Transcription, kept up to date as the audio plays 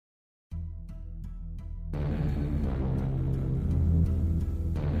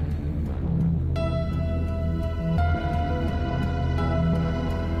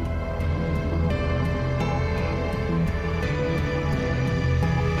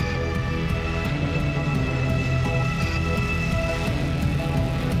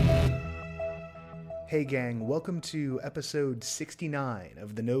Hey gang, welcome to episode 69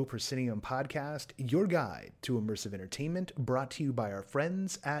 of the No Proscenium podcast, your guide to immersive entertainment, brought to you by our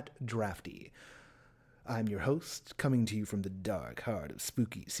friends at Drafty. I'm your host, coming to you from the dark heart of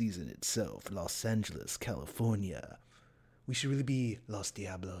spooky season itself, Los Angeles, California. We should really be Los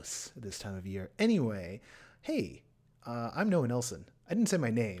Diablos at this time of year. Anyway, hey, I'm Noah Nelson. I didn't say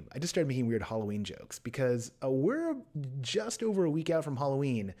my name. I just started making weird Halloween jokes because we're just over a week out from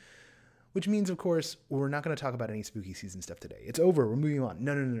Halloween. Which means, of course, we're not going to talk about any spooky season stuff today. It's over. We're moving on.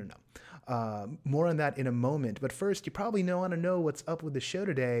 No. More on that in a moment. But first, you probably want to know what's up with the show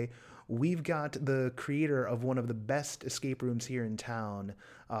today. We've got the creator of one of the best escape rooms here in town.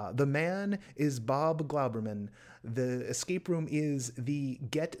 The man is Bob Glouberman. The escape room is the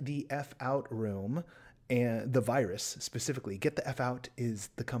Get the F Out room. And the virus, specifically, Get the F Out is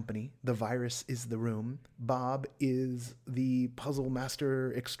the company. The virus is the room. Bob is the puzzle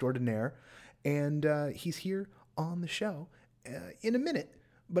master extraordinaire. And he's here on the show in a minute.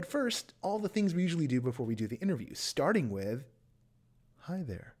 But first, all the things we usually do before we do the interview, starting with, hi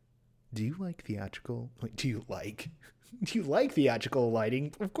there. Do you like theatrical? Wait, do you like theatrical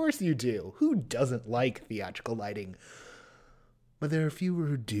lighting? Of course you do. Who doesn't like theatrical lighting? But there are fewer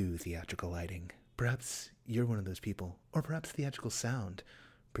who do theatrical lighting. Perhaps you're one of those people, or perhaps theatrical sound,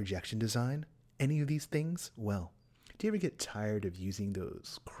 projection design, any of these things. Well, do you ever get tired of using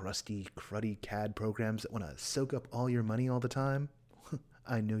those crusty, cruddy CAD programs that want to soak up all your money all the time?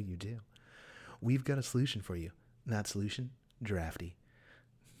 I know you do. We've got a solution for you. And that solution, Drafty.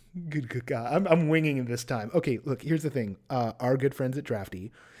 Good God. I'm winging it this time. Okay, look, here's the thing. Our good friends at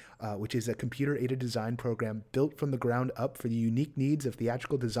Drafty, which is a computer-aided design program built from the ground up for the unique needs of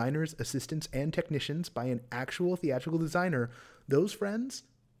theatrical designers, assistants, and technicians by an actual theatrical designer. Those friends,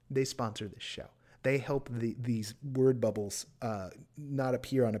 they sponsor this show. They help these word bubbles not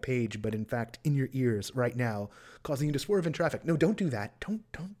appear on a page, but in fact in your ears right now, causing you to swerve in traffic. No, don't do that.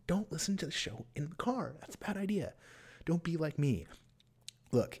 Don't listen to the show in the car. That's a bad idea. Don't be like me.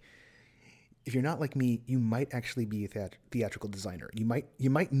 Look, if you're not like me, you might actually be a theatrical designer. You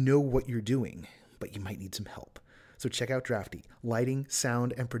might know what you're doing, but you might need some help. So check out Drafty. Lighting,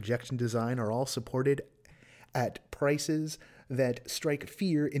 sound, and projection design are all supported at prices that strike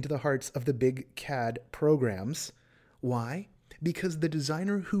fear into the hearts of the big CAD programs. Why? Because the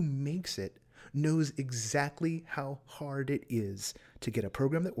designer who makes it knows exactly how hard it is to get a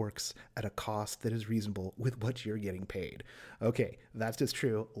program that works at a cost that is reasonable with what you're getting paid. Okay, that's just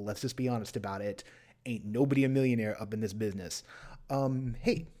true. Let's just be honest about it. Ain't nobody a millionaire up in this business.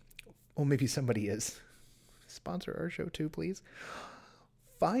 Hey, well, maybe somebody is. Sponsor our show too, please.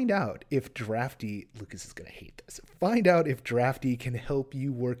 Find out if Drafty, Lucas is going to hate this. Find out if Drafty can help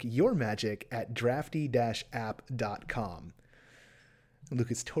you work your magic at drafty-app.com.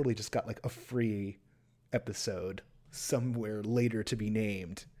 Lucas totally just got like a free episode somewhere later to be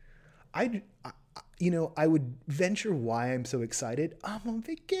named. I would venture why I'm so excited. I'm on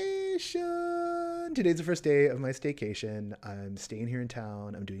vacation. Today's the first day of my staycation. I'm staying here in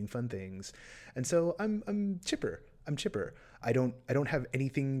town. I'm doing fun things. And so I'm chipper. I don't have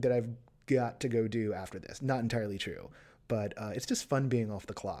anything that I've got to go do after this. Not entirely true, but it's just fun being off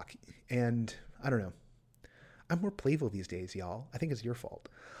the clock. And I don't know. I'm more playful these days, y'all. I think it's your fault.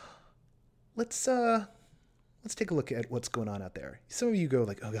 Let's take a look at what's going on out there. Some of you go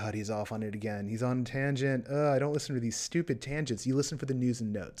like, oh God, he's off on it again. He's on tangent. I don't listen to these stupid tangents. You listen for the news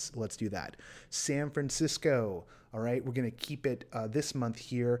and notes. Let's do that. San Francisco. All right. We're going to keep it this month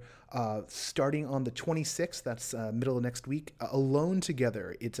here, starting on the 26th. That's middle of next week. Alone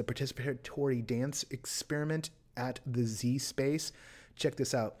Together. It's a participatory dance experiment at the Z Space. Check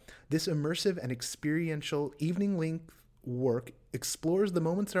this out. This immersive and experiential evening-length work explores the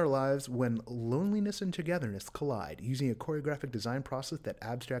moments in our lives when loneliness and togetherness collide, using a choreographic design process that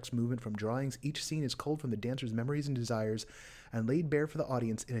abstracts movement from drawings. Each scene is culled from the dancer's memories and desires and laid bare for the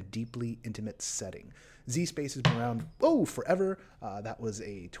audience in a deeply intimate setting. Z-Space has been around, forever. That was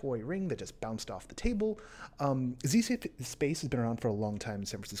a toy ring that just bounced off the table. Z-Space has been around for a long time in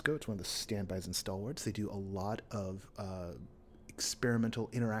San Francisco. It's one of the standbys and stalwarts. They do a lot of experimental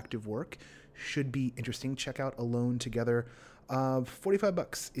interactive work. Should be interesting. Check out Alone Together.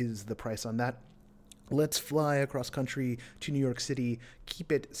 $45 is the price on that. Let's fly across country to New York City.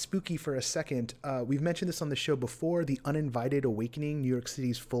 Keep it spooky for a second. We've mentioned this on the show before. The Uninvited Awakening, New York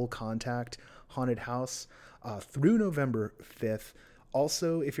City's full contact haunted house, through November 5th.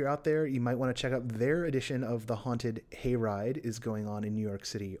 Also, if you're out there, you might want to check out their edition of the Haunted Hayride is going on in New York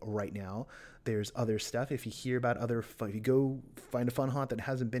City right now. There's other stuff. If you hear about if you go find a fun haunt that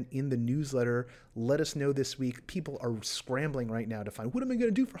hasn't been in the newsletter, let us know this week. People are scrambling right now to find, what am I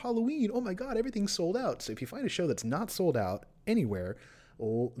going to do for Halloween? Oh my God, everything's sold out. So if you find a show that's not sold out anywhere,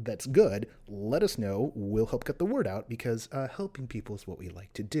 that's good, let us know. We'll help get the word out because helping people is what we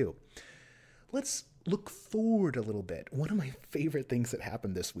like to do. Let's look forward a little bit. One of my favorite things that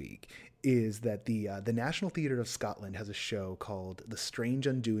happened this week is that the National Theatre of Scotland has a show called The Strange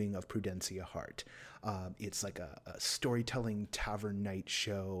Undoing of Prudencia Hart. It's like a storytelling tavern night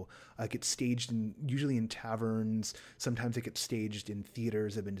show. It gets staged usually in taverns. Sometimes it gets staged in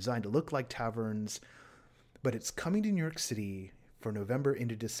theaters that have been designed to look like taverns. But it's coming to New York City for November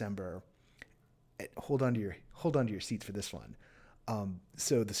into December. Hold on to your seats for this one.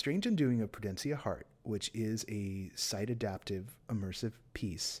 So The Strange Undoing of Prudencia Hart, which is a site-adaptive, immersive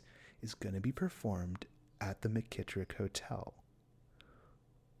piece, is going to be performed at the McKittrick Hotel,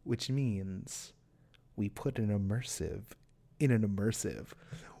 which means we put an immersive in an immersive.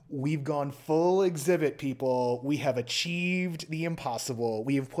 We've gone full exhibit, people. We have achieved the impossible.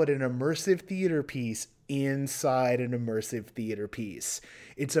 We have put an immersive theater piece inside an immersive theater piece.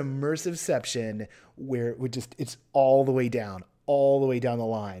 It's immersiveception where it's all the way down the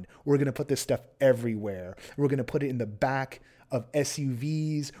line. We're going to put this stuff everywhere. We're going to put it in the back of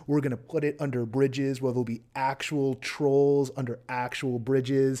SUVs. We're going to put it under bridges where there'll be actual trolls under actual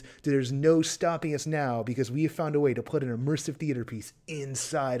bridges. There's no stopping us now because we have found a way to put an immersive theater piece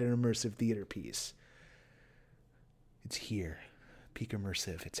inside an immersive theater piece. It's here. Peak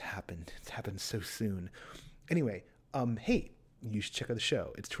immersive. It's happened. It's happened so soon. Anyway, hey, you should check out the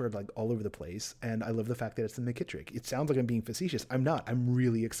show. It's toured like all over the place, and I love the fact that it's in McKittrick. It sounds like I'm being facetious. I'm not. I'm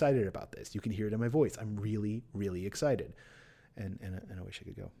really excited about this. You can hear it in my voice. I'm really, really excited, and I wish I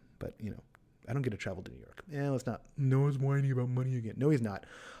could go, but I don't get to travel to New York. Let's not. Noah's whining about money again. No, he's not.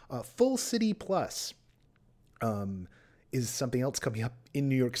 Full City Plus is something else coming up in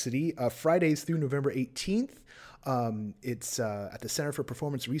New York City. Fridays through November 18th. It's at the Center for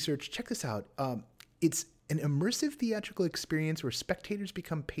Performance Research. Check this out. It's an immersive theatrical experience where spectators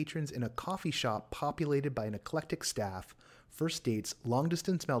become patrons in a coffee shop populated by an eclectic staff, first dates,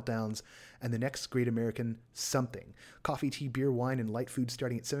 long-distance meltdowns, and the next great American something. Coffee, tea, beer, wine, and light food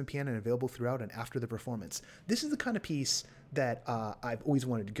starting at 7 p.m. and available throughout and after the performance. This is the kind of piece that I've always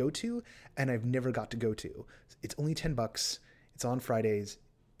wanted to go to, and I've never got to go to. It's only $10. It's on Fridays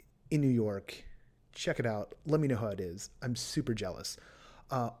in New York. Check it out. Let me know how it is. I'm super jealous.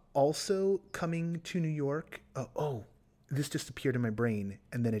 Also coming to New York. This just appeared in my brain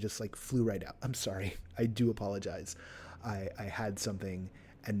and then it just flew right out. I'm sorry. I do apologize. I had something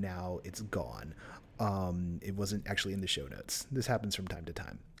and now it's gone. It wasn't actually in the show notes. This happens from time to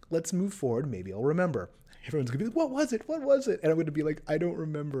time. Let's move forward. Maybe I'll remember. Everyone's gonna be like, what was it? What was it? And I'm gonna be like, I don't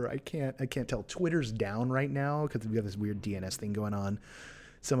remember. I can't tell. Twitter's down right now because we have this weird DNS thing going on.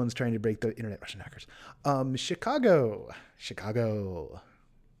 Someone's trying to break the internet. Russian hackers. Chicago.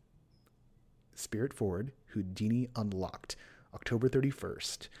 Spirit Forward, Houdini Unlocked, October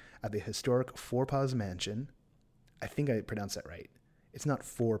 31st at the historic Four Paws Mansion. I think I pronounced that right. It's not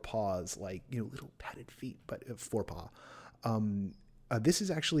four paws like, little padded feet, but four paw. This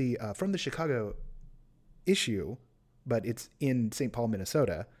is actually from the Chicago issue, but it's in St. Paul,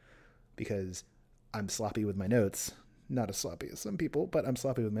 Minnesota, because I'm sloppy with my notes. Not as sloppy as some people, but I'm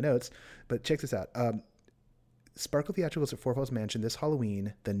sloppy with my notes. But check this out. Sparkle Theatricals at Four Paws Mansion this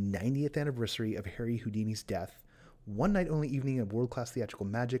Halloween, the 90th anniversary of Harry Houdini's death. One night only evening of world-class theatrical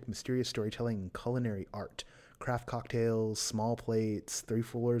magic, mysterious storytelling, and culinary art. Craft cocktails, small plates, 3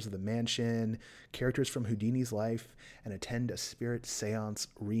 floors of the mansion, characters from Houdini's life, and attend a spirit seance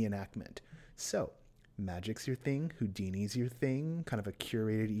reenactment. So, magic's your thing, Houdini's your thing, kind of a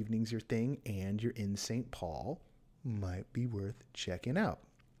curated evening's your thing, and you're in St. Paul. Might be worth checking out.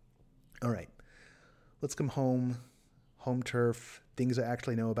 All right. Let's come home turf, things I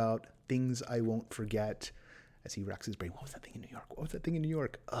actually know about, things I won't forget. As he racks his brain, what was that thing in New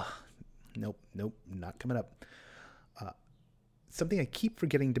York? Nope, not coming up. Something I keep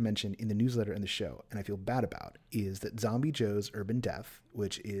forgetting to mention in the newsletter and the show, and I feel bad about, is that Zombie Joe's Urban Death,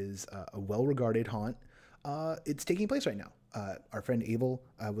 which is a well-regarded haunt, it's taking place right now. Our friend Abel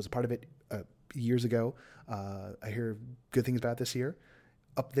was a part of it years ago. I hear good things about it this year.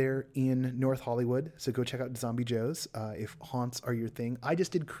 Up there in North Hollywood, so go check out Zombie Joe's if haunts are your thing. I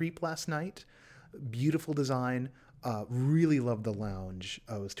just did Creep last night. Beautiful design. Really loved the lounge.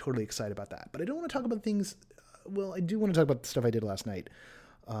 I was totally excited about that. But I don't want to talk about things. Well, I do want to talk about the stuff I did last night.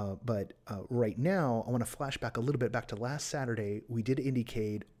 But right now, I want to flash back a little bit back to last Saturday. We did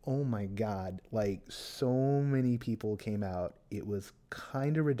Indiecade. Oh my God. Like, so many people came out. It was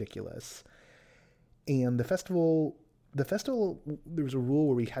kind of ridiculous. And the festival, there was a rule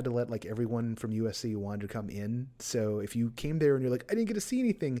where we had to let like everyone from USC who wanted to come in. So if you came there and you're like, I didn't get to see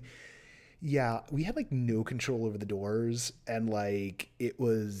anything, yeah, we had like no control over the doors, and like it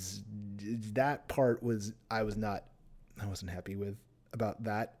was that part was I wasn't happy with about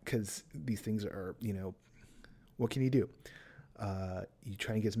that, because these things are, what can you do? You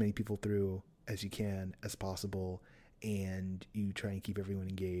try and get as many people through as you can as possible, and you try and keep everyone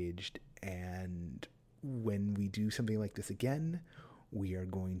engaged. And when we do something like this again, we are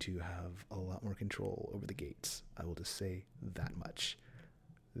going to have a lot more control over the gates. I will just say that much.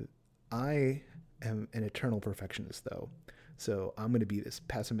 I am an eternal perfectionist, though, so I'm going to be this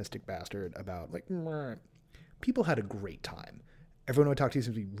pessimistic bastard about like, meh. People had a great time. Everyone I talked to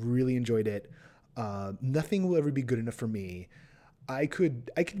seems to be really enjoyed it. Nothing will ever be good enough for me. I could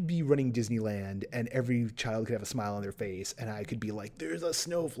be running Disneyland and every child could have a smile on their face, and I could be like, there's a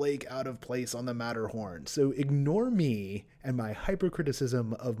snowflake out of place on the Matterhorn. So ignore me and my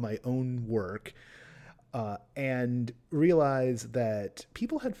hypercriticism of my own work, and realize that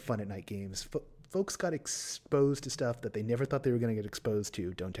people had fun at night games. Folks got exposed to stuff that they never thought they were going to get exposed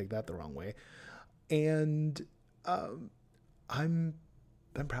to. Don't take that the wrong way. And I'm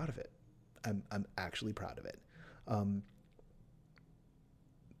proud of it. I'm actually proud of it.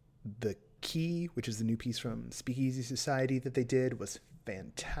 The Key, which is the new piece from Speakeasy Society that they did, was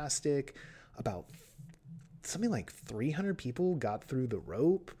fantastic. About something like 300 people got through the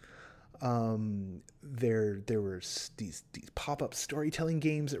rope. There were these pop-up storytelling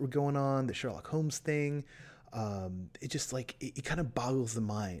games that were going on, the Sherlock Holmes thing. It just like, it kind of boggles the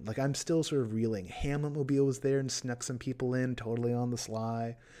mind. Like, I'm still sort of reeling. Hamletmobile was there and snuck some people in totally on the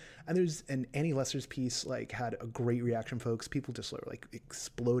sly. And there's an Annie Lesser's piece, like, had a great reaction, folks. People just were like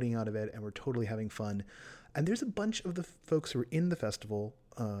exploding out of it and were totally having fun. And there's a bunch of the folks who are in the festival,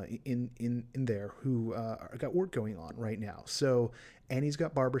 in there, who got work going on right now. So Annie's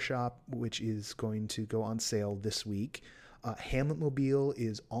got Barbershop, which is going to go on sale this week. Hamletmobile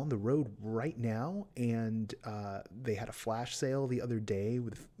is on the road right now, and they had a flash sale the other day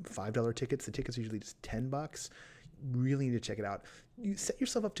with $5 tickets. The tickets are usually just $10. Really need to check it out. You set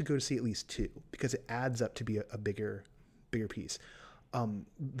yourself up to go to see at least two, because it adds up to be a bigger piece.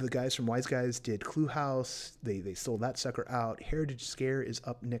 The guys from Wise Guys did Clue House. They sold that sucker out. Heritage Scare is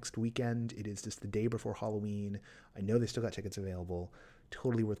up next weekend. It is just the day before Halloween. I know they still got tickets available.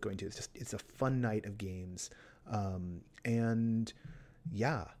 Totally worth going to. It's a fun night of games. And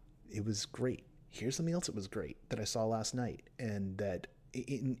yeah, it was great. Here's something else that was great that I saw last night, and that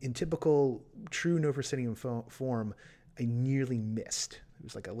in typical true No Proscenium form, I nearly missed. It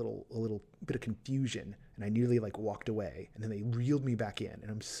was like a little bit of confusion, and I nearly like walked away, and then they reeled me back in, and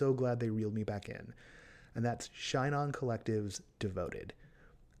I'm so glad they reeled me back in. And that's Shine On Collective's Devoted.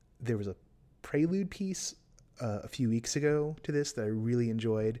 There was a prelude piece a few weeks ago to this that I really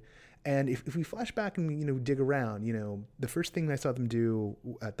enjoyed. And if we flash back and, dig around, the first thing I saw them do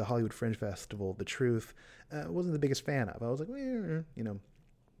at the Hollywood Fringe Festival, The Truth, wasn't the biggest fan of. I was like,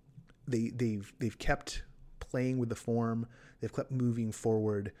 they've kept playing with the form. They've kept moving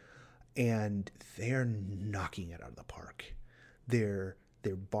forward, and they're knocking it out of the park. They're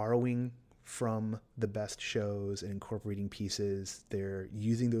borrowing from the best shows and incorporating pieces. They're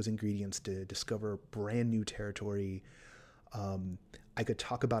using those ingredients to discover brand new territory. I could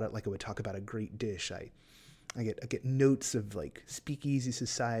talk about it like I would talk about a great dish. I get notes of like Speakeasy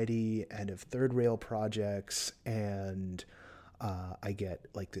Society and of Third Rail projects, and I get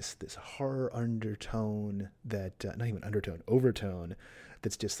like this horror undertone that not even undertone, overtone,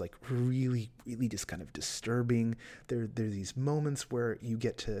 that's just like really, really just kind of disturbing. There's these moments where you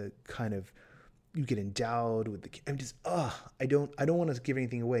get endowed with I don't want to give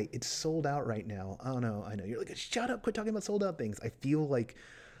anything away. It's sold out right now. I know. You're like, shut up, quit talking about sold out things. I feel like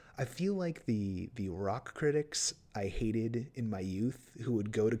the rock critics I hated in my youth, who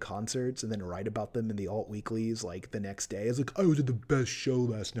would go to concerts and then write about them in the alt weeklies like the next day. I was like, I was at the best show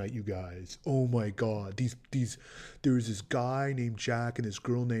last night, you guys. Oh my God. There was this guy named Jack and this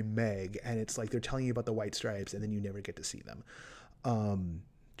girl named Meg, and it's like they're telling you about the White Stripes and then you never get to see them.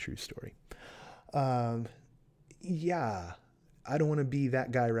 True story. Yeah, I don't want to be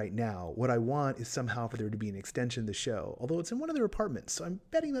that guy right now. What I want is somehow for there to be an extension of the show, although it's in one of their apartments, so I'm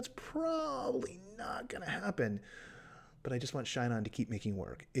betting that's probably not going to happen. But I just want Shine On to keep making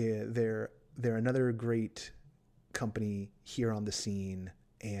work. They're another great company here on the scene,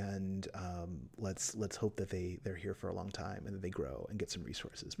 and let's hope that they're here for a long time and that they grow and get some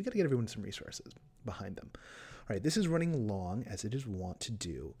resources. We got to get everyone some resources behind them. All right, this is running long, as it is wont to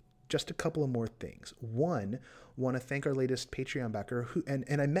do. Just a couple of more things. One, want to thank our latest Patreon backer, who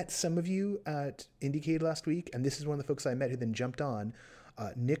and I met some of you at IndieCade last week, and this is one of the folks I met who then jumped on.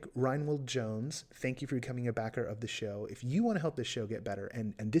 Nick Reinwald Jones, thank you for becoming a backer of the show. If you want to help this show get better,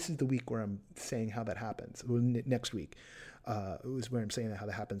 and this is the week where I'm saying how that happens, next week is where I'm saying how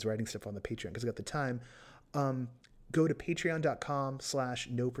that happens, writing stuff on the Patreon, because I got the time. Go to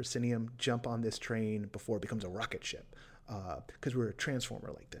patreon.com/NoProscenium, jump on this train before it becomes a rocket ship, because we're a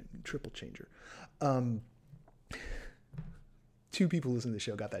transformer like that, triple changer. 2 people listening to the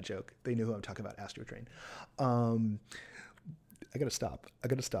show got that joke. They knew who I'm talking about, Astro Train. I gotta stop.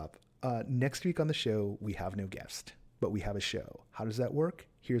 Next week on the show, we have no guest, but we have a show. How does that work?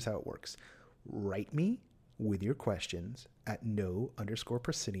 Here's how it works. Write me with your questions at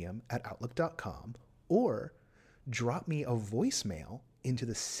no_proscenium@outlook.com, or drop me a voicemail into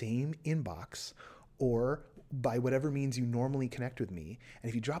the same inbox, or by whatever means you normally connect with me. And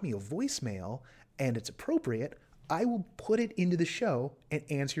if you drop me a voicemail and it's appropriate, I will put it into the show and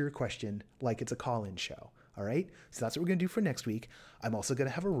answer your question like it's a call-in show. All right, so that's what we're going to do for next week. I'm also going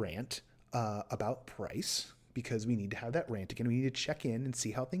to have a rant about price, because we need to have that rant again. We need to check in and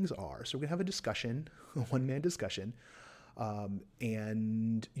see how things are. So we're going to have a discussion, a one-man discussion,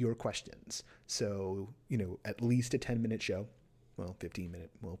 and your questions. So, at least a 10-minute show,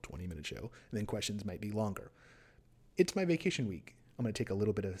 15-minute, 20-minute show, and then questions might be longer. It's my vacation week. I'm going to take a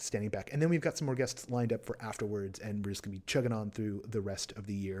little bit of standing back. And then we've got some more guests lined up for afterwards, and we're just going to be chugging on through the rest of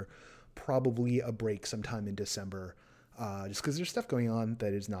the year. Probably a break sometime in December, just because there's stuff going on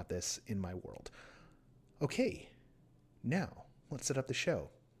that is not this in my world. Okay, now let's set up the show.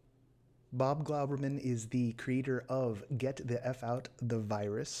 Bob Glouberman is the creator of Get the F Out, the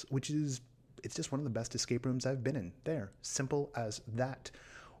Virus, it's just one of the best escape rooms I've been in. There, simple as that.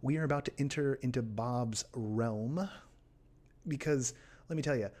 We are about to enter into Bob's realm, because let me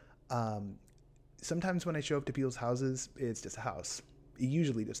tell you, sometimes when I show up to people's houses, it's just a house. It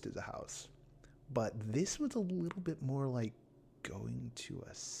usually just is a house. But this was a little bit more like going to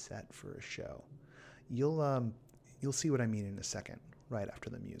a set for a show. You'll see what I mean in a second, right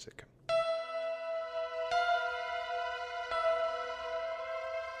after the music.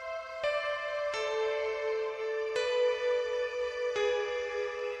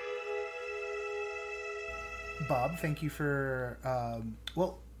 Bob, thank you for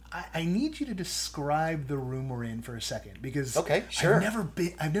I need you to describe the room we're in for a second, because okay, sure.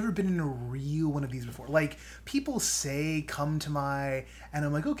 I've never been in a real one of these before. Like, people say, come to my, and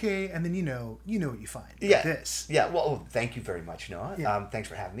I'm like, okay, and then you know what you find. Yeah. Like this. Yeah. Well, thank you very much, Noah. Yeah. Thanks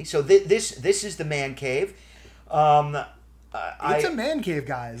for having me. So this is the man cave. It's a man cave,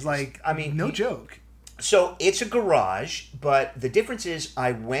 guys. Like, I mean, no joke. So it's a garage, but the difference is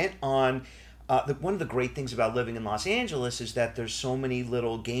I went on. One of the great things about living in Los Angeles is that there's so many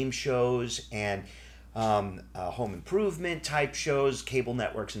little game shows and home improvement type shows, cable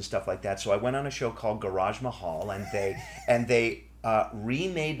networks and stuff like that. So I went on a show called Garage Mahal, and they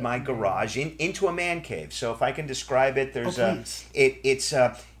remade my garage into a man cave. So if I can describe it, there's it's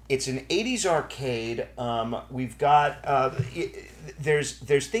an 80s arcade. We've got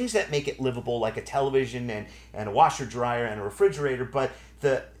there's things that make it livable, like a television and a washer dryer and a refrigerator, but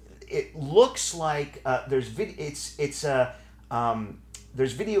it looks like there's video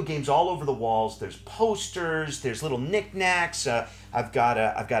games all over the walls. There's posters. There's little knickknacks. I've got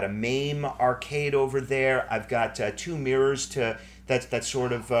a MAME arcade over there. I've got 2 mirrors that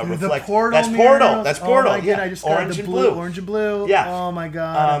sort of reflect. That's Portal. That's Portal. Oh my God, I just got the blue. Orange and blue. Yeah. Oh my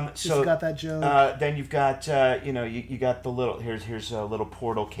God. So got that joke. Then you've got you got the little here's a little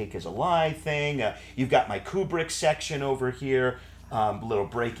Portal Cake is a Lie thing. You've got my Kubrick section over here. Little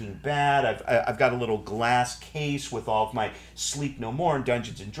Breaking Bad. I've got a little glass case with all of my Sleep No More and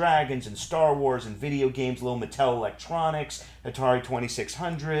Dungeons and Dragons and Star Wars and video games. Little Mattel Electronics, Atari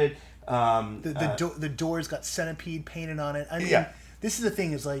 2600. The door's got centipede painted on it. I mean, This is the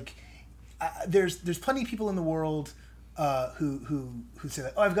thing. Is like, there's plenty of people in the world who say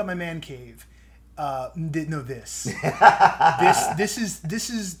that. Oh, I've got my man cave. No, this is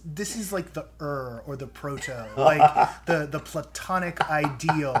like the or the proto, like the platonic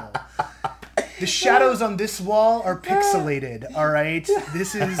ideal. The shadows on this wall are pixelated. All right,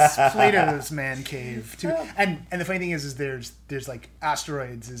 this is Plato's man cave. And the funny thing is there's like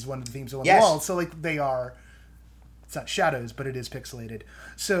asteroids is one of the themes on the wall. So like they are. It's not shadows, but it is pixelated.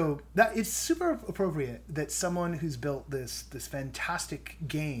 So that it's super appropriate that someone who's built this fantastic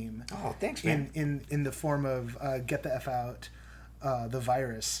game. Oh, thanks, man. In the form of Get the F Out, the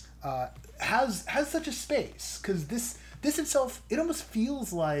virus, has such a space, because this itself, it almost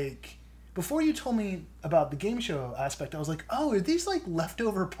feels like, before you told me about the game show aspect, I was like, oh, are these like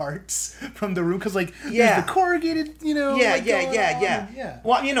leftover parts from the room? Because like there's the corrugated, yeah.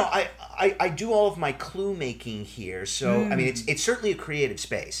 Well, I do all of my clue making here, so I mean it's certainly a creative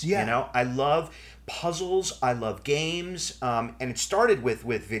space. Yeah. I love puzzles, I love games, and it started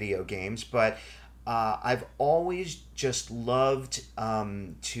with video games, but I've always just loved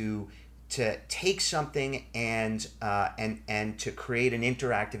to take something and to create an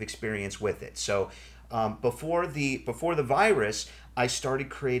interactive experience with it. So before the virus, I started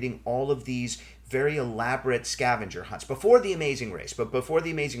creating all of these very elaborate scavenger hunts. Before the Amazing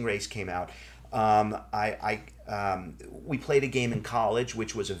Race came out, we played a game in college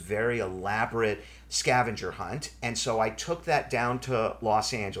which was a very elaborate scavenger hunt, and so I took that down to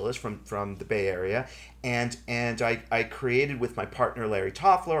Los Angeles from the Bay Area, and I created with my partner Larry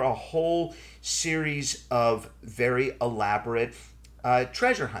Toffler a whole series of very elaborate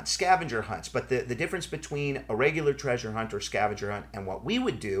treasure hunts, scavenger hunts. But the difference between a regular treasure hunt or scavenger hunt and what we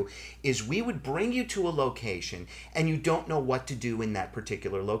would do is we would bring you to a location and you don't know what to do in that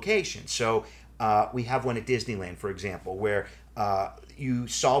particular location. So we have one at Disneyland, for example, where you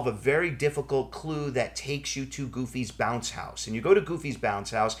solve a very difficult clue that takes you to Goofy's bounce house. And you go to Goofy's bounce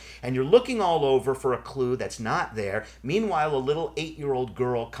house and you're looking all over for a clue that's not there. Meanwhile, a little 8-year-old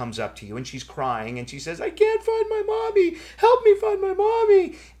girl comes up to you and she's crying and she says, "I can't find my mommy. Help me find my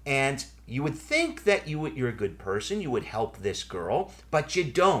mommy." And you would think that you're a good person, you would help this girl, but you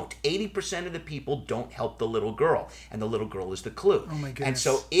don't. 80% of the people don't help the little girl, and the little girl is the clue. Oh my goodness. And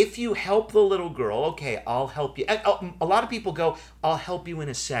so if you help the little girl, okay, I'll help you. A lot of people go, "I'll help you in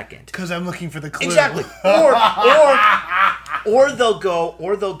a second." Because I'm looking for the clue. Exactly. Or they'll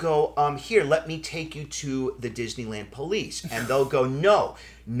go, "Here, let me take you to the Disneyland police." And they'll go, No,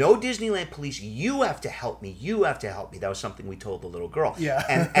 Disneyland police, you have to help me. That was something we told the little girl. Yeah.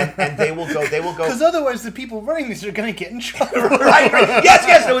 And they will go. Because otherwise the people running this are going to get in trouble. right.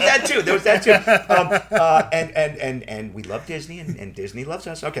 Yes, there was that too. And we love Disney, and Disney loves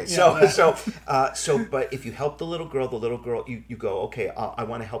us. Okay, so but if you help the little girl, you go, "Okay, I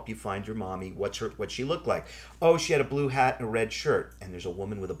want to help you find your mommy. What's she look like?" "Oh, she had a blue hat and a red shirt." And there's a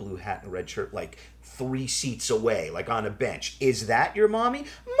woman with a blue hat and a red shirt like 3 seats away, like on a bench. "Is that your mommy?"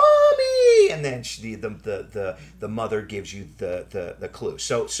 "Mommy!" And then the mother gives you the clue.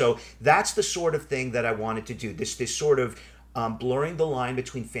 So that's the sort of thing that I wanted to do. This sort of blurring the line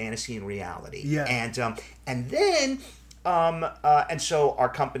between fantasy and reality. Yeah. And then and so our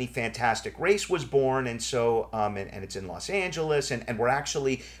company Fantastic Race was born, and so and it's in Los Angeles, and we're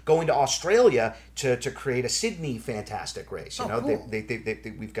actually going to Australia to create a Sydney Fantastic Race. Cool.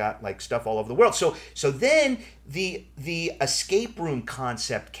 We've got like stuff all over the world. So then the escape room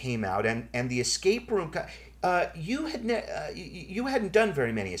concept came out, and the escape room. You hadn't done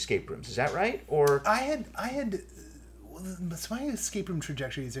very many escape rooms, is that right? Or I had. So my escape room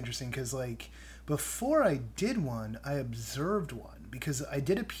trajectory is interesting because, like, before I did one, I observed one, because I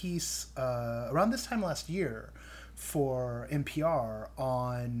did a piece around this time last year for NPR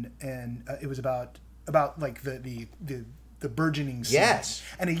on, and it was about like the burgeoning scene. Yes.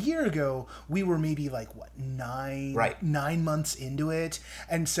 And a year ago, we were maybe like 9 months into it,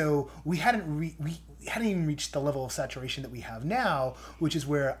 and so we hadn't even reached the level of saturation that we have now, which is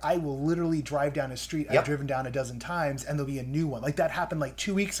where I will literally drive down a street I've driven down a dozen times, and there'll be a new one. Like that happened like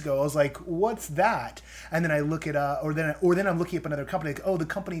 2 weeks ago. I was like, "What's that?" And then I look it up, or then I'm looking up another company. Like, oh, the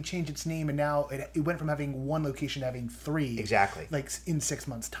company changed its name, and now it went from having one location to having 3. Exactly. Like in 6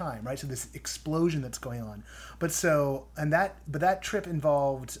 months' time, right? So this explosion that's going on. But that trip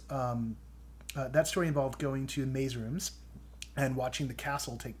involved that story involved going to maze rooms and watching the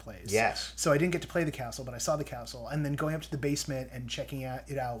castle take place. Yes. So I didn't get to play the castle, but I saw the castle, and then going up to the basement and checking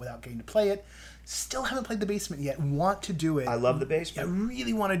it out without getting to play it. Still haven't played the basement yet. Want to do it. I love the basement. I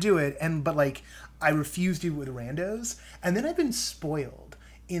really want to do it, but like I refuse to do it with randos. And then I've been spoiled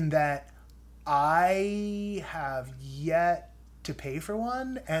in that I have yet to pay for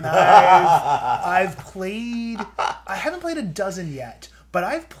one, and I've played. I haven't played a dozen yet. But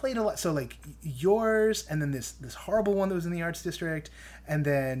I've played a lot. So like yours, and then this horrible one that was in the Arts District, and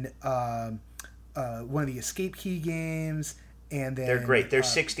then one of the Escape Key games, and then they're great. There's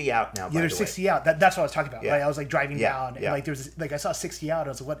 60 out now. Yeah, there's 60 out. That's what I was talking about. Yeah. Like, I was like driving down, and yeah. like there's like I saw 60 out. I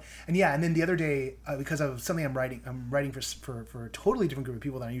was like, what? And then the other day, because of something I'm writing for a totally different group of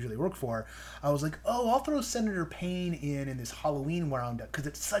people than I usually work for. I was like, oh, I'll throw Senator Payne in this Halloween roundup because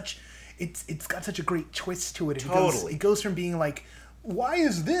it's got such a great twist to it. Totally. It goes from being like why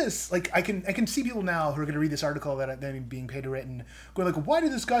is this like? I can see people now who are going to read this article that I'm being paid to written, going like, why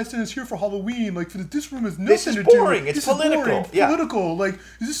did this guy send us here for Halloween? Like, this room has nothing to boring. do. It's this political. Is boring. It's yeah. political. Like,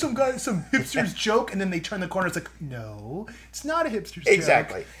 is this some hipster's joke? And then they turn the corner. It's like, no, it's not a hipster's joke.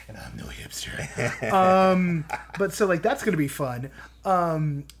 Exactly. And I'm no hipster. But so like that's going to be fun.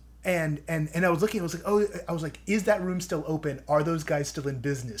 And I was looking. I was like, is that room still open? Are those guys still in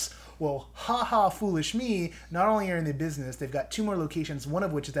business? Well, foolish me. Not only are in the business, they've got 2 more locations, one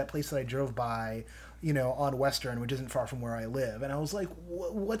of which is that place that I drove by, on Western, which isn't far from where I live. And I was like,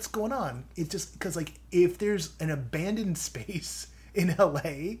 what's going on? It's just because, like, if there's an abandoned space in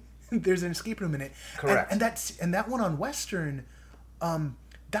LA, there's an escape room in it. Correct. And that one on Western,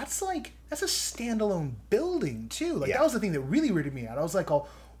 that's a standalone building, too. Like, that was the thing that really weirded me out. I was like,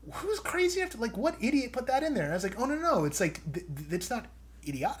 who's crazy enough to, like, what idiot put that in there? And I was like, oh, no. It's like, it's not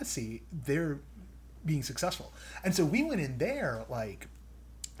idiocy. They're being successsuccessful. And so we went in there, like,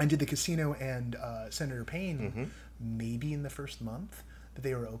 and did the casino and Senator Payne maybe in the first month that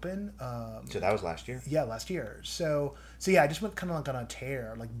they were open. So that was last year? Yeah, last year. So yeah, I just went kind of like on a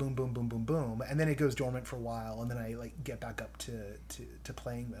tear, like boom, boom, boom, boom, boom. And then it goes dormant for a while, and then I like get back up to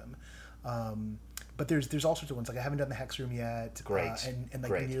playing them. But there's all sorts of ones. Like I haven't done the Hex Room yet. Great. And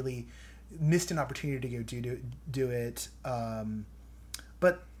like Great. nearly missed an opportunity to go do it.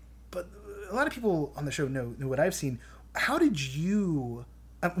 But a lot of people on the show know what I've seen. How did you?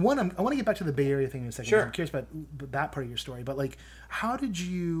 I want to get back to the Bay Area thing in a second. Sure. I'm curious about that part of your story. But like, how did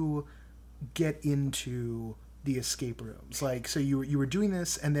you get into the escape rooms? Like, so you were doing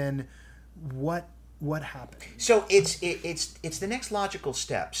this, and then what happened? So it's the next logical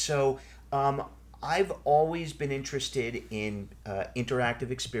step. So I've always been interested in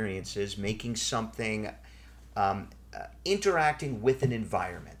interactive experiences, making something interacting with an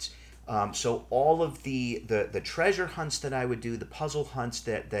environment. So all of the treasure hunts that I would do, the puzzle hunts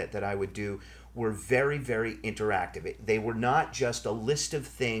that I would do were very, very interactive. They were not just a list of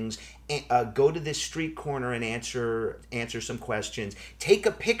things, go to this street corner and answer some questions, take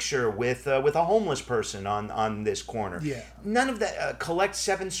a picture with a homeless person on this corner. Yeah. None of that, collect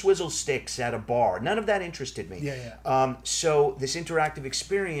 7 swizzle sticks at a bar. None of that interested me. Yeah. So this interactive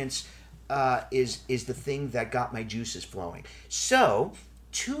experience is the thing that got my juices flowing. So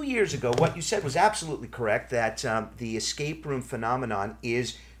 2 years ago, what you said was absolutely correct, that the escape room phenomenon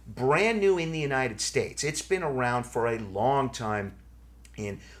is brand new in the United States. It's been around for a long time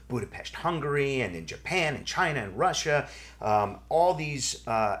in Budapest, Hungary, and in Japan, and China, and Russia. All these,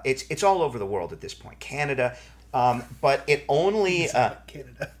 it's all over the world at this point. Canada. But it only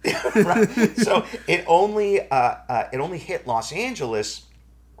Canada. right. So it only hit Los Angeles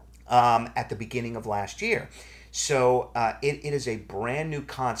at the beginning of last year. So it is a brand new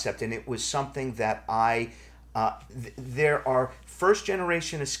concept, and it was something that there are first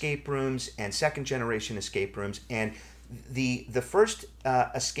generation escape rooms and second generation escape rooms, and the first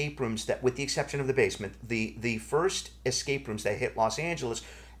escape rooms, that with the exception of the basement, the first escape rooms that hit Los Angeles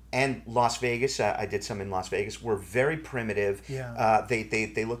and Las Vegas, I did some in Las Vegas, were very primitive. Yeah.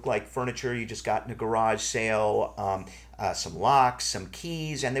 They look like furniture you just got in a garage sale, some locks, some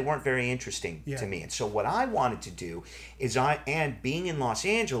keys, and they weren't very interesting to me. And so what I wanted to do is, and being in Los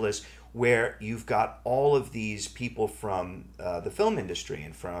Angeles, where you've got all of these people from the film industry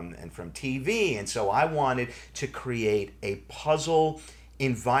and from TV, and so I wanted to create a puzzle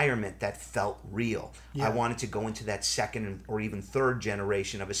environment that felt real. Yeah. I wanted to go into that second or even third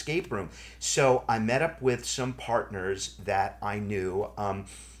generation of escape room. So I met up with some partners that I knew.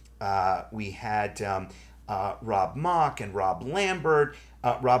 We had Rob Mock and Rob Lambert.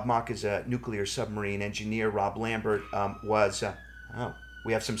 Rob Mock is a nuclear submarine engineer. Rob Lambert was...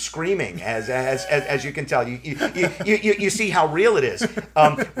 we have some screaming, as you can tell. You see how real it is.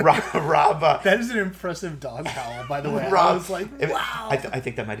 Rob. That is an impressive dog howl, by the way. Rob, I was like, wow. I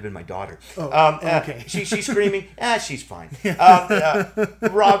think that might have been my daughter. Oh, okay. She's screaming. She's fine.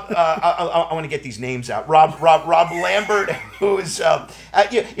 Rob. I want to get these names out. Rob Lambert, who's she's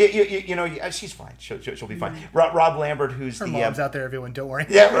fine. She'll be fine. Rob Lambert, who's Her mom's out there, everyone. Don't worry.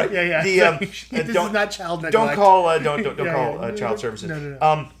 Yeah, right. Yeah. This is not child neglect. Don't call child services.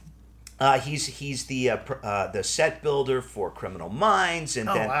 No. He's the set builder for Criminal Minds, and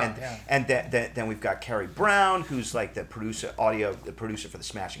then we've got Carrie Brown, who's like the producer for the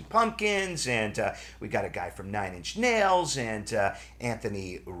Smashing Pumpkins, and we got a guy from 9 Inch Nails, and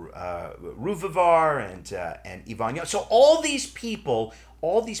Anthony Ruvivar, and Yvonne Young. So all these people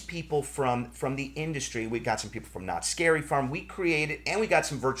from the industry. We got some people from Not Scary Farm. We created, and we got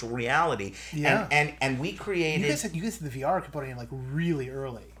some virtual reality. Yeah. And we created. You guys had the VR component in like really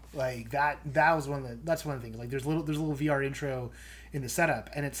early. Like that was that's one of the things. Like there's a little VR intro in the setup,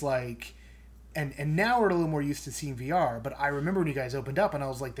 and it's like, and now we're a little more used to seeing VR. But I remember when you guys opened up, and I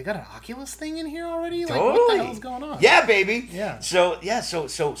was like, they got an Oculus thing in here already. Like Totally. what the hell's going on? Yeah, baby. Yeah. So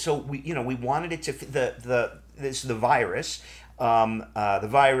we wanted it to the virus. The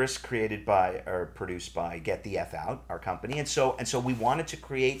virus created by or produced by Get the F Out, our company, and so we wanted to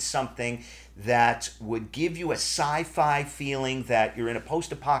create something that would give you a sci-fi feeling that you're in a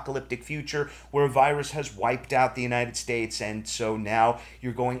post-apocalyptic future where a virus has wiped out the United States, and so now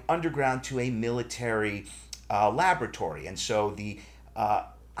you're going underground to a military laboratory, and so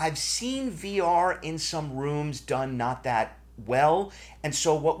I've seen VR in some rooms done not that well, and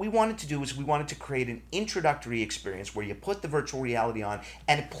so what we wanted to do is we wanted to create an introductory experience where you put the virtual reality on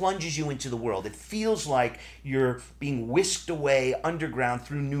and it plunges you into the world. It feels like you're being whisked away underground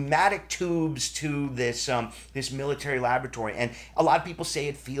through pneumatic tubes to this military laboratory, and a lot of people say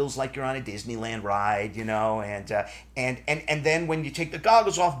it feels like you're on a Disneyland ride, you know, and then when you take the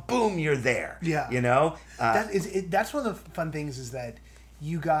goggles off, boom, you're there. Yeah, you know, that's one of the fun things is that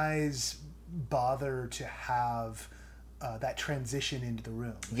you guys bother to have that transition into the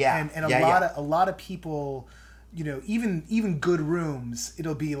room. Yeah, and a lot of people, you know, even good rooms,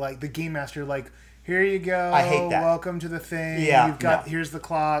 it'll be like the game master, like, here you go. I hate that. Welcome to the thing. Yeah, you've got here's the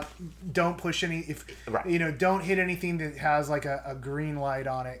clock. Don't push Right. you know, don't hit anything that has like a green light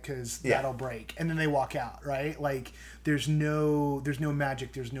on it because that'll break. And then they walk out, right? Like there's no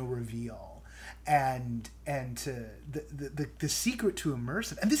magic, there's no reveal. And to the secret to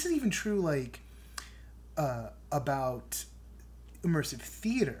immersive, and this is even true like about immersive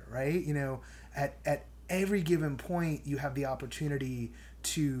theater, right? You know, at every given point you have the opportunity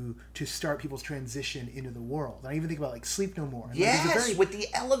to start people's transition into the world. And I even think about like Sleep No More. And yes, with the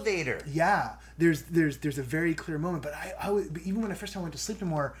elevator. Yeah, there's a very clear moment. But but even when the first time I went to Sleep No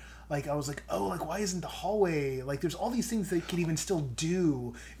More, like I was like, oh, like why isn't the hallway, like there's all these things they could even still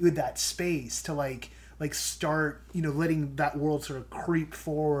do with that space to like start, you know, letting that world sort of creep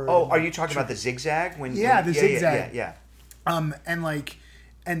forward. Oh, are you talking about the zigzag? The zigzag. Yeah.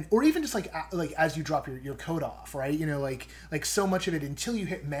 And or even just like as you drop your coat off, right? You know, like so much of it until you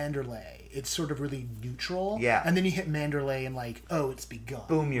hit Mandalay, it's sort of really neutral. Yeah. And then you hit Mandalay and like, oh, it's begun.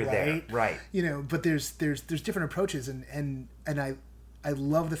 Boom, you're right? there. Right. You know, but there's different approaches, and I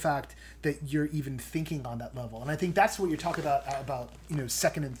love the fact that you're even thinking on that level. And I think that's what you're talking about, you know,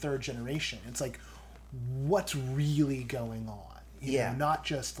 second and third generation. It's like, what's really going on? You know, not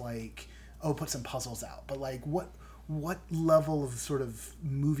just like, oh, put some puzzles out, but like what level of sort of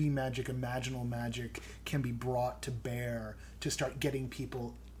movie magic, imaginal magic can be brought to bear to start getting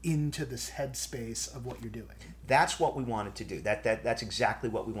people into this headspace of what you're doing. That's what we wanted to do. That's exactly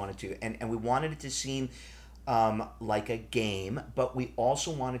what we wanted to, and we wanted it to seem like a game, but we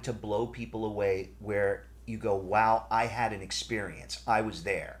also wanted to blow people away where you go, wow, I had an experience. I was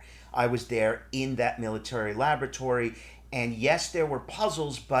there in that military laboratory, and yes, there were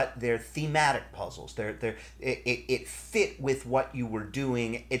puzzles, but they're thematic puzzles. It fit with what you were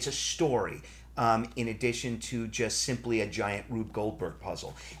doing. It's a story, in addition to just simply a giant Rube Goldberg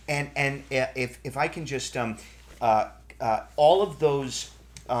puzzle. And if I can just all of those.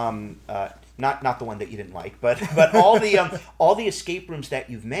 Not the one that you didn't like, but all the escape rooms that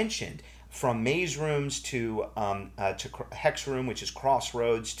you've mentioned, from maze rooms to Hex Room, which is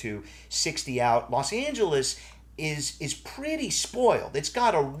Crossroads, to 60 Out. Los Angeles is pretty spoiled. It's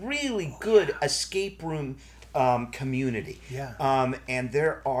got a really good escape room community. Yeah. And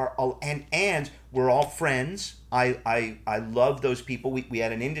there are and we're all friends. I love those people. We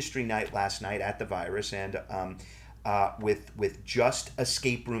had an industry night last night at the Virus, and with just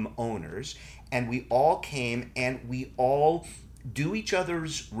escape room owners, and we all came and we all do each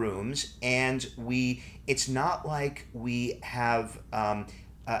other's rooms, and it's not like we have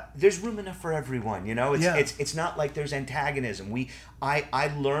there's room enough for everyone, you know. It's not like there's antagonism.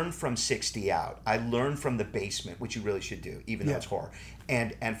 I learned from 60 Out. I learned from the basement, which you really should do, even though it's horror,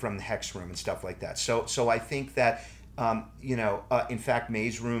 and from the Hex Room and stuff like that. So I think that in fact,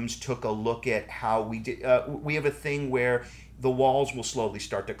 Maze Rooms took a look at how we did. We have a thing where the walls will slowly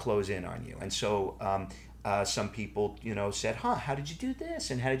start to close in on you, and so some people, said, how did you do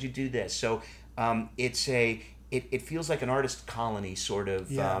this, and how did you do this? So it feels like an artist colony sort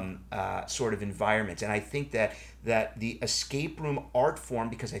of environment, and I think that the escape room art form,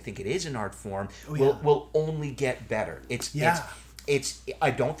 because I think it is an art form, will only get better.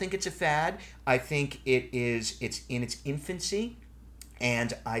 I don't think it's a fad. I think it's in its infancy,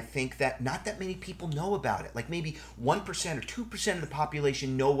 and I think that not that many people know about it. Like maybe 1% or 2% of the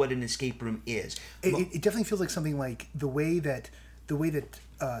population know what an escape room is. It definitely feels like something like the way that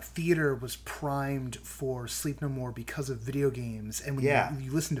theater was primed for Sleep No More because of video games, and when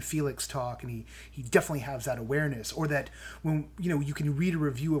you listen to Felix talk, and he definitely has that awareness, or that when you can read a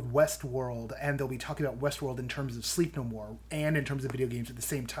review of Westworld, and they'll be talking about Westworld in terms of Sleep No More and in terms of video games at the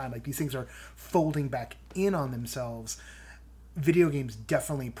same time. Like, these things are folding back in on themselves. Video games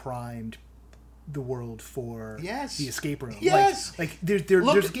definitely primed the world for the escape room. Yes. Like there's games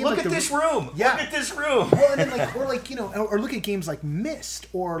look like at this room. Yeah. Look at this room. Well, and then or look at games like Myst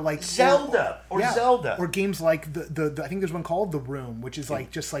or like Zelda or games like the I think there's one called The Room, which is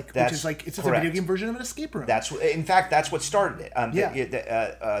like it's just a video game version of an escape room. That's what started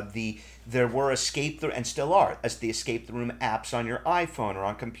it. There were and still are the escape the room apps on your iPhone or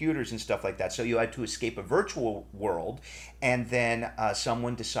on computers and stuff like that. So you had to escape a virtual world, and then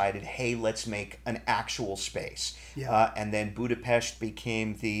someone decided, hey, let's make an actual space. Yeah. And then Budapest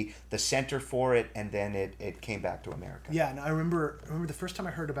became the center for it, and then it came back to America. Yeah, and I remember the first time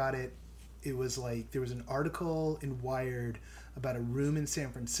I heard about it, it was like there was an article in Wired about a room in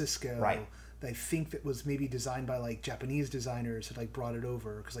San Francisco. Right. I think that was maybe designed by like Japanese designers had like brought it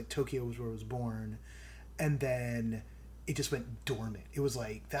over because like Tokyo was where it was born, and then it just went dormant. It was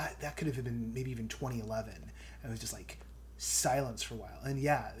like that could have been maybe even 2011, and it was just like silence for a while. And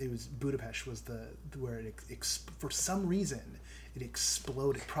it was Budapest was where it for some reason it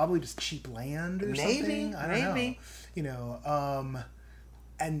exploded. Probably just cheap land or something. I don't know.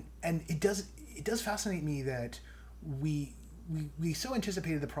 And it does fascinate me that we so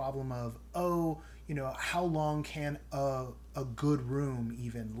anticipated the problem of, how long can a good room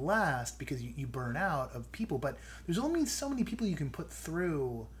even last, because you burn out of people, but there's only so many people you can put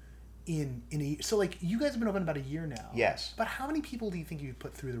through in a year. So like you guys have been open about a year now. Yes. But how many people do you think you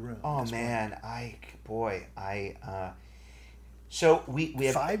put through the room? Oh man, so we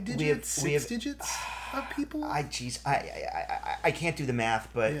have 5 digits, 6 digits of people. I can't do the math,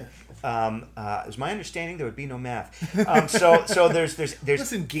 but it was my understanding there would be no math. So there's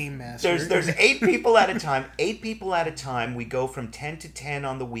listen, Game Master. There's 8 people at a time. 8 people at a time. We go from 10 to 10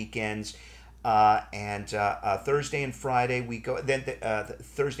 on the weekends, and Thursday and Friday we go. Then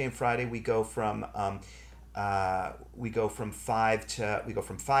Thursday and Friday we go from 5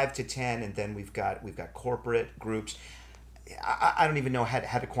 to 10, and then we've got corporate groups. I don't even know how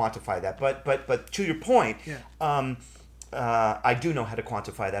to quantify that, but to your point, I do know how to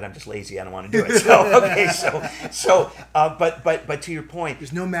quantify that. I'm just lazy. I don't want to do it. But to your point,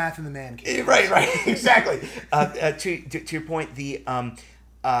 there's no math in the man cave. Right, exactly. To your point,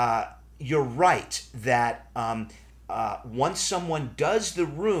 you're right that once someone does the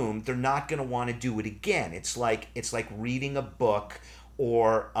room, they're not going to want to do it again. It's like reading a book.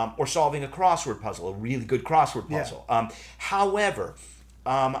 Or solving a crossword puzzle, a really good crossword puzzle. Yeah. However,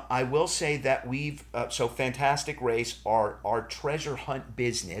 I will say that we've Fantastic Race, our treasure hunt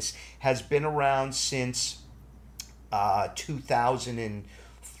business, has been around since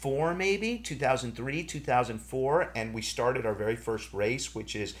 2004, maybe 2003, 2004, and we started our very first race,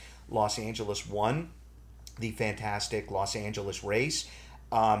 which is Los Angeles 1, the Fantastic Los Angeles Race,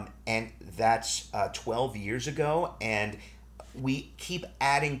 and that's 12 years ago, and we keep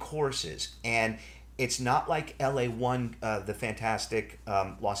adding courses, and it's not like LA1, the Fantastic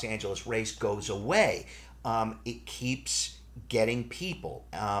Los Angeles Race, goes away. It keeps getting people.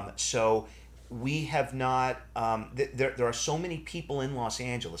 So we have not, there are so many people in Los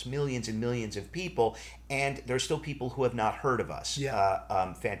Angeles, millions and millions of people, and there are still people who have not heard of us.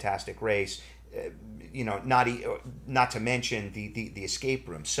 Yeah. Fantastic Race, not to mention the escape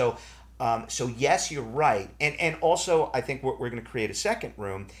room. So yes, you're right, and also I think we're going to create a second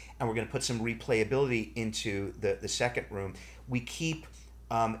room, and we're going to put some replayability into the second room. We keep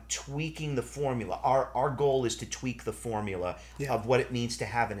tweaking the formula. Our goal is to tweak the formula of what it means to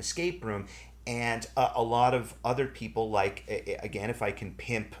have an escape room, and a lot of other people, like again, if I can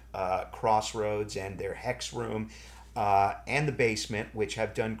pimp Crossroads and their Hex Room. And the Basement, which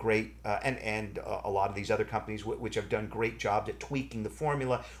have done great, and a lot of these other companies which have done great jobs at tweaking the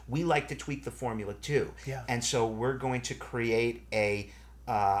formula. We like to tweak the formula too, and so we're going to create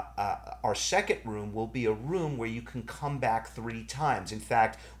our second room will be a room where you can come back 3 times. In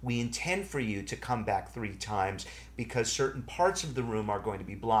fact, we intend for you to come back 3 times because certain parts of the room are going to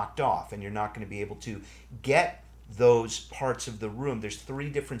be blocked off, and you're not going to be able to get those parts of the room. There's 3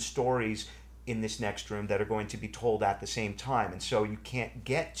 different stories in this next room that are going to be told at the same time, and so you can't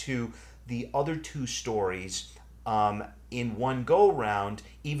get to the other 2 stories in one go round,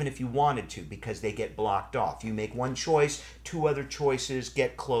 even if you wanted to, because they get blocked off. You make one choice, 2 other choices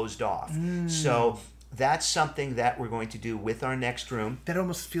get closed off. So that's something that we're going to do with our next room. That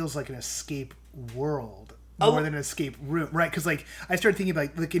almost feels like an escape world. more than an escape room, right? Because like I started thinking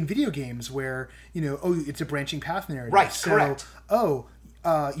about like in video games where it's a branching path narrative, right? So, correct.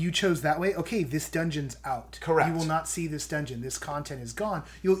 You chose that way. Okay, this dungeon's out. Correct. You will not see this dungeon. This content is gone.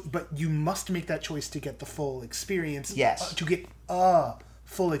 But you must make that choice to get the full experience. Yes. To get a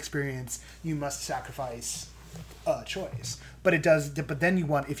full experience, you must sacrifice a choice. But it does. But then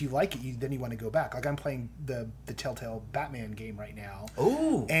if you like it, then you want to go back. Like I'm playing the Telltale Batman game right now.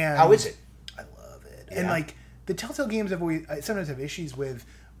 Ooh. And how is it? I love it. Yeah. And like the Telltale games, I sometimes have issues with,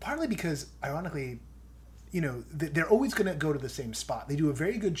 partly because ironically, they're always going to go to the same spot. They do a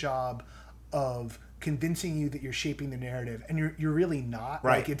very good job of convincing you that you're shaping the narrative, and you're really not.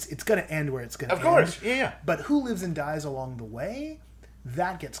 Right. Like it's going to end where it's going to end. Of course, yeah. But who lives and dies along the way,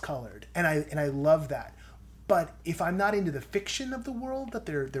 that gets colored, and I love that. But if I'm not into the fiction of the world that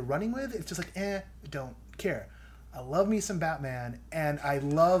they're running with, it's just like, don't care. I love me some Batman, and I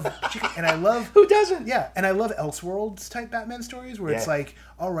love Who doesn't? Yeah, and I love Elseworlds type Batman stories where it's like,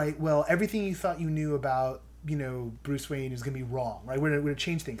 all right, well, everything you thought you knew about Bruce Wayne is going to be wrong, right? We're going to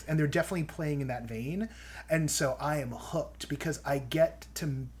change things, and they're definitely playing in that vein, and so I am hooked because I get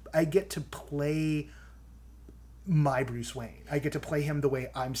to play my Bruce Wayne. I get to play him the way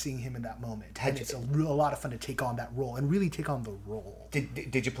I'm seeing him in that moment, and it's a lot of fun to take on that role and really take on the role.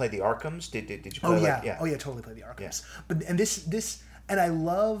 Did you play the Arkhams? Did you play? Oh yeah, totally play the Arkhams. Yeah. But this and I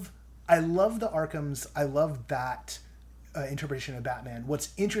love the Arkhams. I love that interpretation of Batman.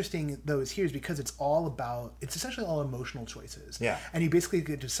 What's interesting though is because it's essentially all emotional choices. Yeah. And you basically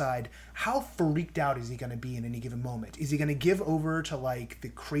get to decide how freaked out is he going to be in any given moment. Is he going to give over to like the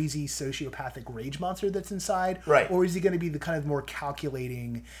crazy sociopathic rage monster that's inside? Right. Or is he going to be the kind of more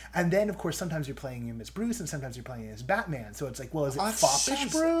calculating? And then of course sometimes you're playing him as Bruce and sometimes you're playing him as Batman. So it's like, well, is it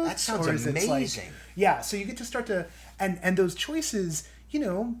foppish Bruce? That sounds or is amazing. It like, yeah. So you get to start to and those choices.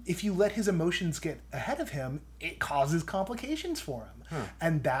 If you let his emotions get ahead of him, it causes complications for him.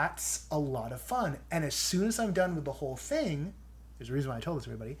 And that's a lot of fun. And as soon as I'm done with the whole thing, there's a reason why I told this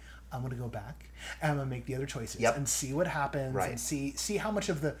to everybody, I'm going to go back and I'm going to make the other choices and see what happens and see how much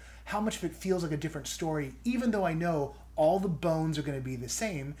of it feels like a different story, even though I know all the bones are going to be the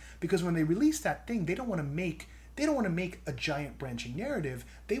same, because when they release that thing, they don't want to make a giant branching narrative.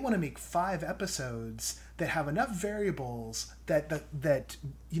 They want to make 5 episodes that have enough variables that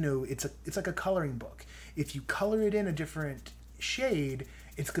it's like a coloring book. If you color it in a different shade,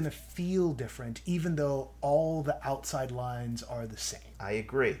 it's going to feel different, even though all the outside lines are the same. I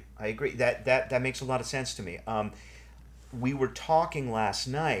agree. That makes a lot of sense to me. We were talking last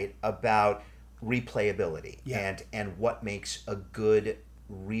night about replayability and what makes a good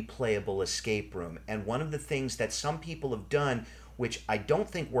replayable escape room. And one of the things that some people have done, which I don't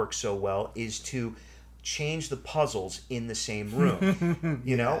think works so well, is to change the puzzles in the same room.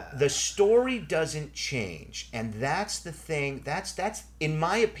 The story doesn't change, and that's the thing. That's in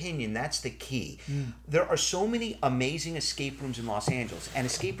my opinion, that's the key. There are so many amazing escape rooms in Los Angeles, and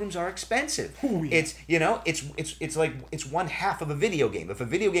escape rooms are expensive. Ooh, yeah. It's like it's one half of a video game. If a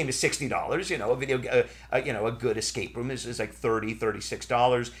video game is $60, a good escape room is like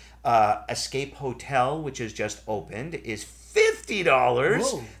 $36. Escape Hotel, which has just opened, is $50.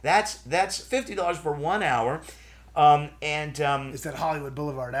 Whoa. That's $50 for 1 hour. It's that Hollywood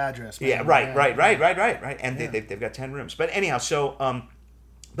Boulevard address, man. Yeah, right. And they've got 10 rooms. But anyhow, so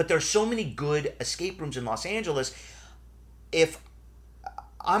but there's so many good escape rooms in Los Angeles. If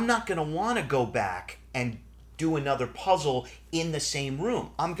I'm not going to want to go back and do another puzzle in the same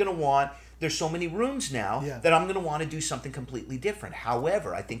room, there's so many rooms now that I'm going to want to do something completely different.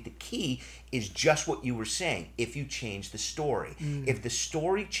 However, I think the key is just what you were saying. If you change the story, if the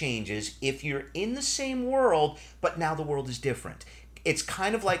story changes, if you're in the same world, but now the world is different. It's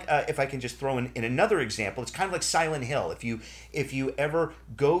kind of like, if I can just throw in another example, it's kind of like Silent Hill. If you ever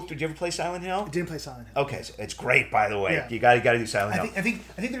go through, did you ever play Silent Hill? I didn't play Silent Hill. Okay, so it's great, by the way. Yeah. You got to do Silent Hill. I think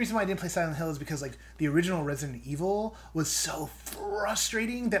the reason why I didn't play Silent Hill is because like the original Resident Evil was so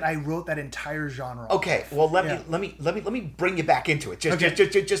frustrating that I wrote that entire genre. Okay, well let me bring you back into it.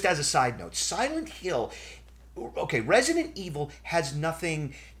 Just as a side note, Silent Hill. Okay, Resident Evil has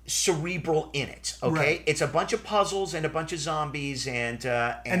nothing cerebral in it. Okay, right. It's a bunch of puzzles and a bunch of zombies and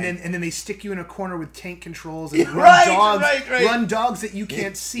then they stick you in a corner with tank controls and run dogs that you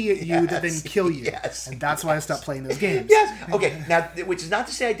can't see at you that then kill you. Yes, and that's why I stopped playing those games. Yes. Okay. Now, which is not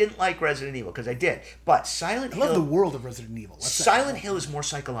to say I didn't like Resident Evil, because I did, but Silent Hill. I love the world of Resident Evil. Silent Hill is more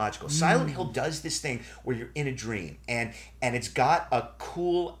psychological. Silent Hill does this thing where you're in a dream, and it's got a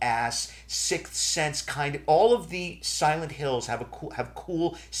cool ass Sixth Sense kind of. All of the Silent Hills have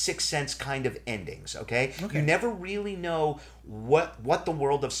cool Sixth Sense kind of endings. Okay, you never really know what the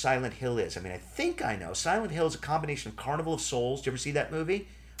world of Silent Hill is. I mean, I think I know. Silent Hill is a combination of Carnival of Souls. Did you ever see that movie?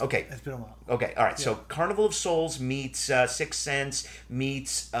 Okay. It's been a while. Okay, all right. Yeah. So Carnival of Souls meets Sixth Sense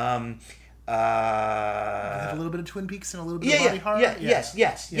meets a little bit of Twin Peaks and a little bit of body horror. Yes.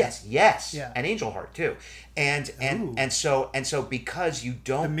 And Angel Heart too. And so because you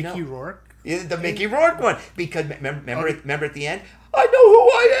don't the Mickey know Rourke. The Mickey Rourke one, because remember at the end, I know who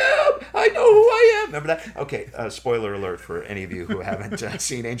I am. Remember that? Okay, spoiler alert for any of you who haven't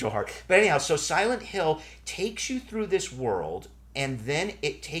seen Angel Heart. But anyhow, so Silent Hill takes you through this world, and then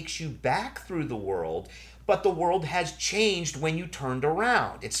it takes you back through the world, but the world has changed when you turned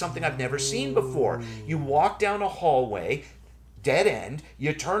around. It's something I've never seen before. You walk down a hallway, dead end,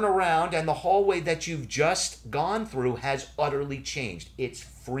 you turn around, and the hallway that you've just gone through has utterly changed. It's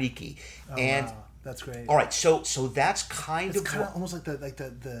freaky. Wow. That's great. All right, so that's kind of almost like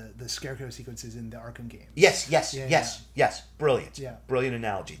the Scarecrow sequences in the Arkham games. Yes. Brilliant. Yeah. Brilliant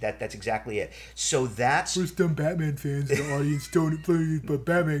analogy. That's exactly it. So that's first time Batman fans in the audience don't play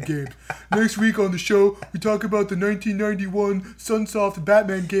Batman games. Next week on the show, we talk about the 1991 Sunsoft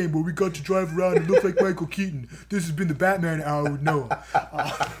Batman game where we got to drive around and look like Michael Keaton. This has been the Batman Hour with Noah.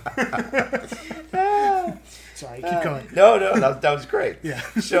 Sorry, keep going. No, that was great. Yeah.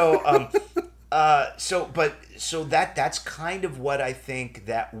 So that's kind of what I think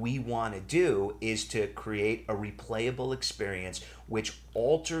that we want to do, is to create a replayable experience which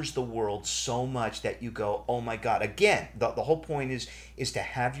alters the world so much that you go, oh my God. Again, the whole point is to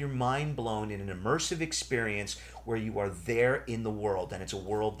have your mind blown in an immersive experience where you are there in the world, and it's a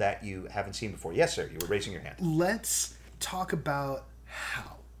world that you haven't seen before. Yes, sir, you were raising your hand. Let's talk about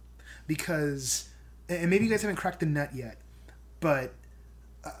how. Because, and maybe you guys haven't cracked the nut yet, but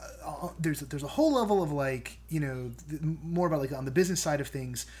there's a whole level of more about like on the business side of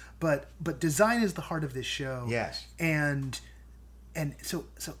things, but design is the heart of this show. Yes. And so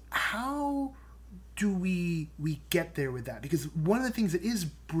how do we get there with that? Because one of the things that is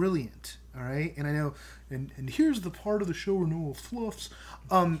brilliant, all right, and I know, and here's the part of the show where Noah fluffs.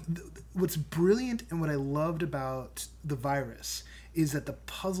 What's brilliant and what I loved about The Virus is that the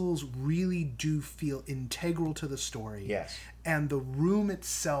puzzles really do feel integral to the story. Yes. And the room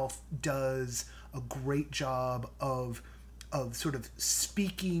itself does a great job of sort of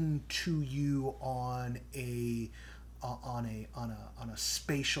speaking to you on a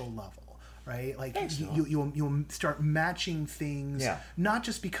spatial level. Right, like you'll start matching things, not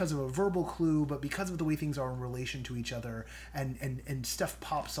just because of a verbal clue, but because of the way things are in relation to each other, and stuff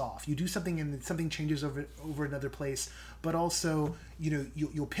pops off. You do something and something changes over another place, but also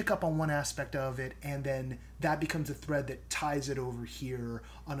you'll pick up on one aspect of it, and then that becomes a thread that ties it over here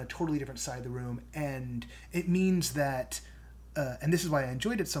on a totally different side of the room, and it means that. And this is why I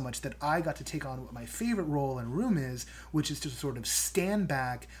enjoyed it so much, that I got to take on what my favorite role in a room is, which is to sort of stand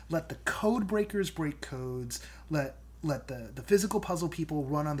back, let the code breakers break codes, let the physical puzzle people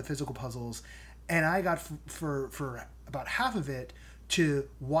run on the physical puzzles, and I got for about half of it to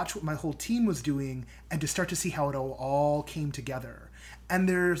watch what my whole team was doing and to start to see how it all came together. And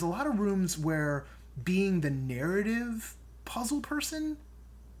there's a lot of rooms where being the narrative puzzle person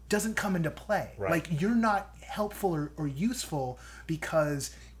doesn't come into play. Right. Like, you're not helpful or useful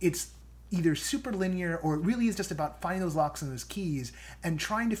because it's either super linear or it really is just about finding those locks and those keys and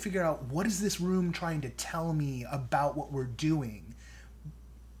trying to figure out what is this room trying to tell me about what we're doing.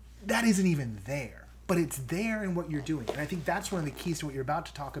 That isn't even there, but it's there in what you're doing. And I think that's one of the keys to what you're about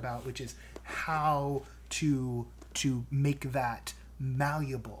to talk about, which is how to make that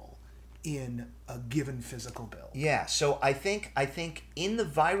malleable in a given physical build. Yeah, so I think in the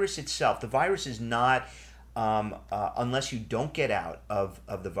virus itself, the virus is not, unless you don't get out of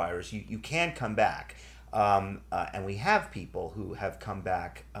the virus, you can come back. And we have people who have come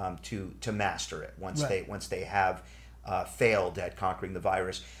back to master it once they have failed at conquering the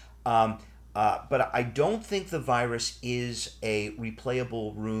virus. But I don't think the virus is a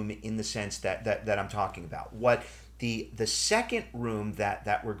replayable room in the sense that I'm talking about. What the second room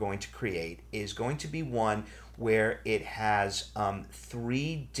that we're going to create is going to be one where it has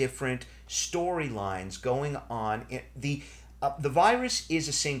three different storylines going on. The virus is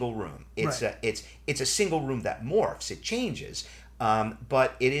a single room. It's a single room that morphs. It changes,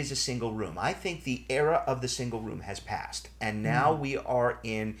 but it is a single room. I think the era of the single room has passed, and now we are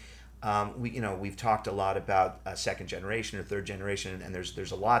in. We've talked a lot about second generation or third generation, and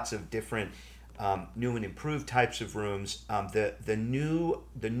there's lots of different. New and improved types of rooms. The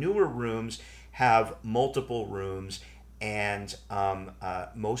newer rooms have multiple rooms, and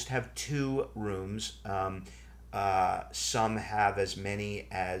most have two rooms. some have as many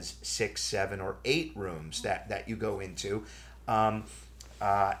as 6, 7, or 8 rooms that you go into.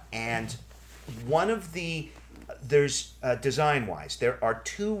 And one of there's design-wise, there are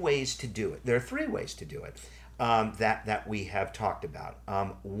 2 ways to do it. There are 3 ways to do it that we have talked about.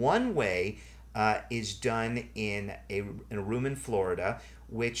 One way is done in a room in Florida,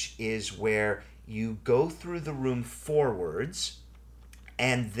 which is where you go through the room forwards,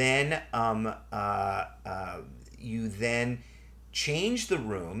 and then you then change the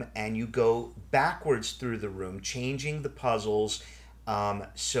room, and you go backwards through the room, changing the puzzles.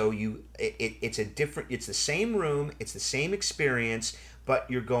 So it's the same room, it's the same experience, but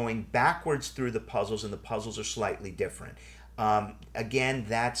you're going backwards through the puzzles, and the puzzles are slightly different. Again,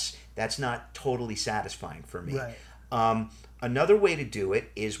 that's not totally satisfying for me. Right. Another way to do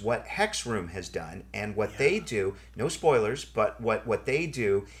it is what Hex Room has done, and what they do, no spoilers, but what they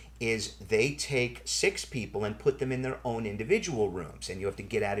do is they take 6 people and put them in their own individual rooms, and you have to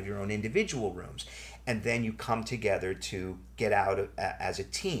get out of your own individual rooms, and then you come together to get out as a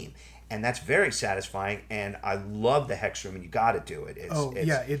team. And that's very satisfying, and I love the Hex Room, and you got to do it.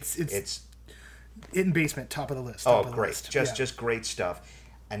 It's in basement, top of the list. Great. Just great stuff.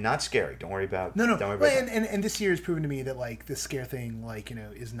 And not scary. Don't worry about. No. Don't worry about that. And this year has proven to me that like the scare thing, like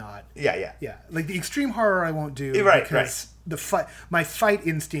is not. Yeah. Like the extreme horror, I won't do. Right. Because my fight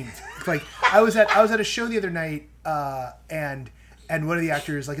instinct. Like I was at a show the other night, and one of the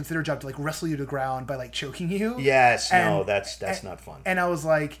actors, like, it's their job to like wrestle you to the ground by like choking you. Yes. That's not fun. And I was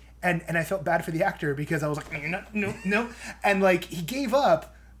like, and I felt bad for the actor because I was like, no, and like he gave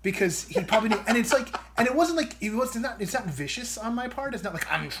up. Because he probably knew, and it's like, and it wasn't like it's not vicious on my part. It's not like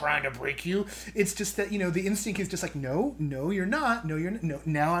I'm trying to break you. It's just that the instinct is just like no, you're not. No, you're not.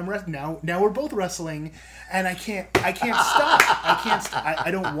 No, now we're both wrestling, and I can't stop.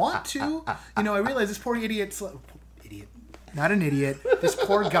 I don't want to. I realize this poor idiot. Not an idiot. This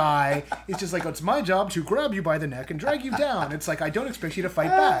poor guy is just like, it's my job to grab you by the neck and drag you down. It's like, I don't expect you to fight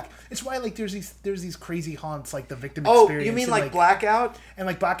back. It's why like there's these crazy haunts like the Victim Experience. Oh, you mean like Blackout? And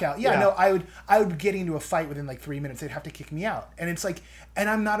like Blackout. Yeah, no, I would get into a fight within like 3 minutes. They'd have to kick me out. And it's like, and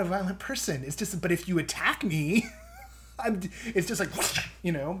I'm not a violent person. It's just, but if you attack me, it's just like,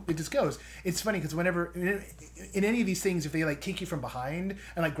 it just goes. It's funny because whenever in any of these things, if they like take you from behind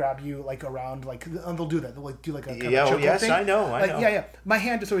and like grab you like around, like they'll do that. They'll like do like a kind of chokehold thing. I know. Yeah. My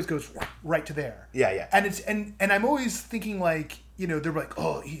hand just always goes right to there. Yeah. And it's and I'm always thinking like, they're like,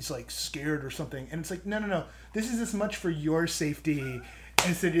 oh, he's like scared or something, and it's like, no. This is as much for your safety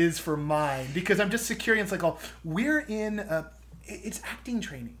as it is for mine, because I'm just securing. It's like, we're in. It's acting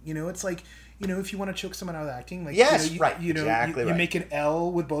training. It's like. If you want to choke someone out of acting, like exactly you right. make an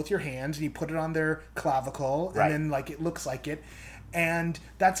L with both your hands and you put it on their clavicle, right. And then like it looks like it, and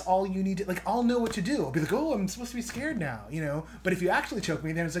that's all you need to like. I'll know what to do. I'll be like, oh, I'm supposed to be scared now, But if you actually choke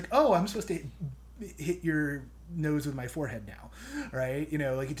me, then it's like, oh, I'm supposed to hit your nose with my forehead now, right?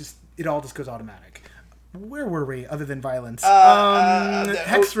 Like it all just goes automatic. Where were we other than violence?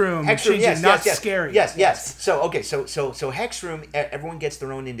 Hex Room. Hex Room, yes, scary. Yes. So Hex Room, everyone gets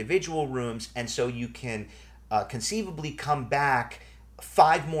their own individual rooms, and so you can conceivably come back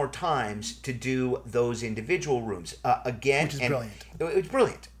 5 more times to do those individual rooms again. Which is brilliant. It's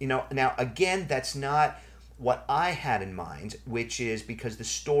brilliant. Now again, that's not what I had in mind, which is because the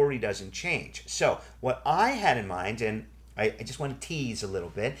story doesn't change. So what I had in mind, and I just want to tease a little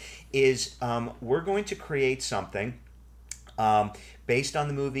bit, is we're going to create something based on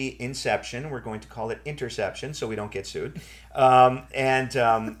the movie Inception. We're going to call it Interception, so we don't get sued, and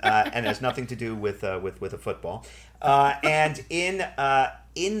has nothing to do with a football. And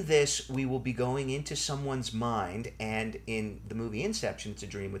in this, we will be going into someone's mind, and in the movie Inception, it's a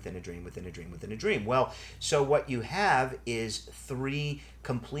dream within a dream within a dream within a dream. Well, so what you have is 3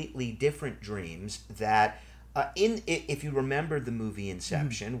 completely different dreams that. If you remember the movie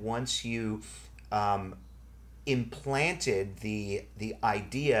Inception, once you implanted the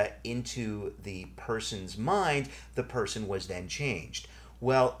idea into the person's mind, the person was then changed.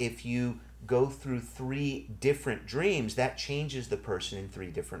 Well, if you go through 3 different dreams, that changes the person in 3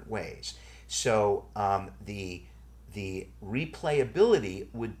 different ways. So the replayability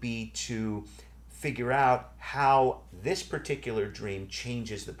would be to figure out how this particular dream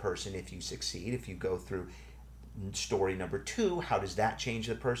changes the person if you succeed. If you go through story number 2, how does that change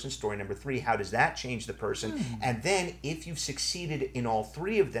the person? Story number 3, how does that change the person? And then if you've succeeded in all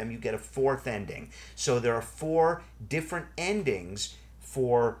 3 of them, you get a 4th ending. So there are 4 different endings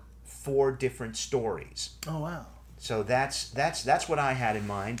for 4 different stories. Oh wow. So that's what I had in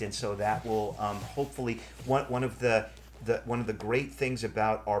mind, and so that will hopefully one of the one of the great things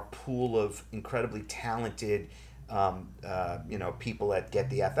about our pool of incredibly talented people that get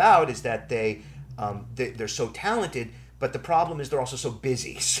the F out is that they're so talented, but the problem is they're also so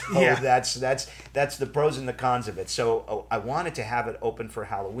busy. So Yeah. that's the pros and the cons of it. So I wanted to have it open for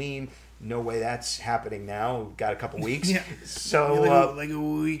Halloween. No way that's happening now. We've got a couple weeks. Yeah. So like a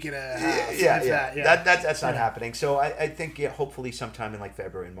week and a half. yeah. That's not happening. So I think hopefully sometime in like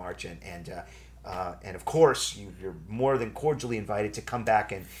February and March, and of course you're more than cordially invited to come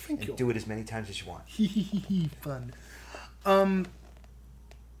back and do it as many times as you want. Fun.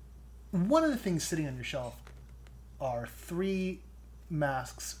 One of the things sitting on your shelf are 3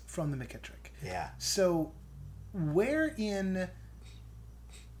 masks from the McKittrick. Yeah. So where in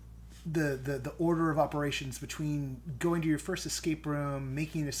the order of operations between going to your first escape room,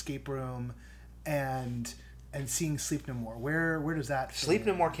 making an escape room, and seeing Sleep No More, where does that fit Sleep in?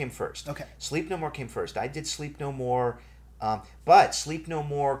 No More came first. Okay. Sleep No More came first. I did Sleep No More, but Sleep No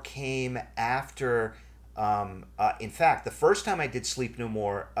More came after. In fact, the first time I did Sleep No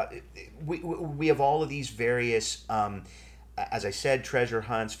More, we have all of these various, as I said, treasure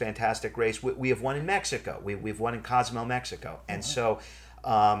hunts, fantastic race. We have one in Mexico. We've one in Cozumel, Mexico, and so.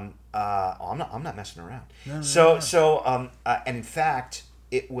 I'm not messing around. No. And in fact,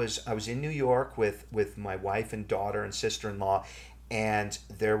 I was in New York with my wife and daughter and sister-in-law, and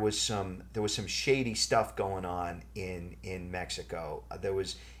there was some shady stuff going on in Mexico.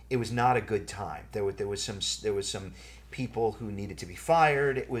 It was not a good time. There was some people who needed to be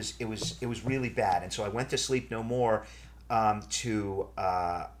fired. It was really bad. And so I went to Sleep No More. I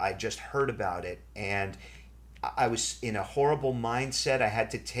just heard about it, and I was in a horrible mindset. I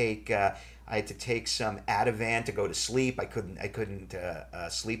had to take some Ativan to go to sleep. I couldn't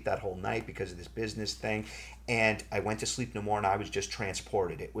sleep that whole night because of this business thing, and I went to Sleep No More, and I was just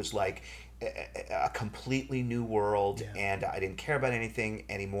transported. It was like a completely new world, and I didn't care about anything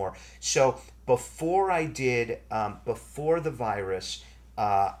anymore. So before the virus,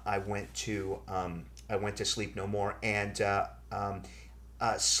 I went to Sleep No More, and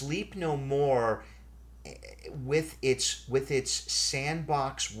Sleep No More, with its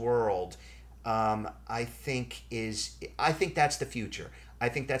sandbox world, I think that's the future. I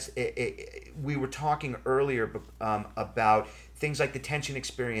think that's we were talking earlier about things like the Tension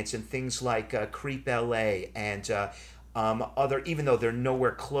Experience and things like Creep LA and other, even though they're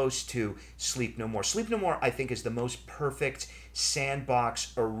nowhere close to Sleep No More. Sleep No More, I think, is the most perfect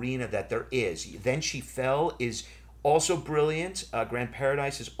sandbox arena that there is. Then She Fell is also brilliant. Grand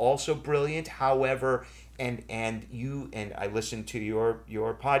Paradise is also brilliant. However, and I listened to your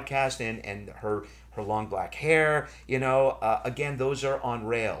podcast and her long black hair. Again, those are on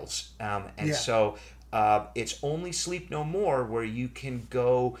rails. So it's only Sleep No More where you can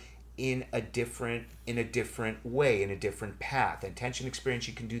go in a different way, in a different path. And Tension Experience,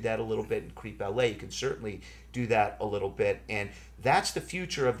 you can do that a little bit. In Creep LA, you can certainly do that a little bit. And that's the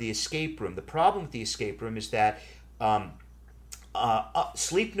future of the escape room. The problem with the escape room is that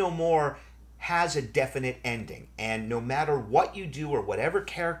Sleep No More has a definite ending, and no matter what you do or whatever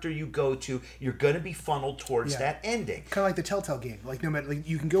character you go to, you're going to be funneled towards that ending. Kind of like the Telltale game. Like no matter,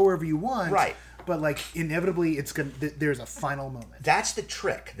 you can go wherever you want, right? But like inevitably, there's a final moment. That's the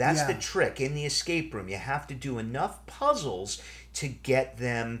trick. That's the trick in the escape room. You have to do enough puzzles to get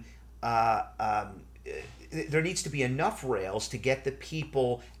them. There needs to be enough rails to get the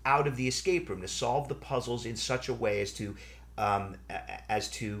people out of the escape room, to solve the puzzles in such a way as to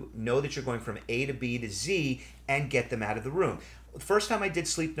know that you're going from A to B to Z and get them out of the room. The first time I did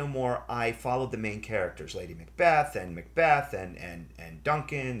Sleep No More, I followed the main characters, Lady Macbeth and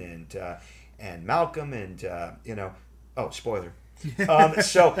Duncan and Malcolm and spoiler.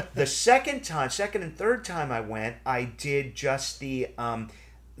 So the second and third time I went, I did just the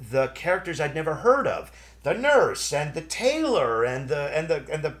characters I'd never heard of. The nurse and the tailor and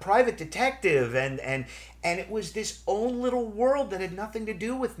the private detective and it was this own little world that had nothing to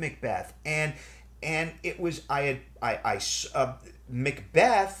do with Macbeth, and it was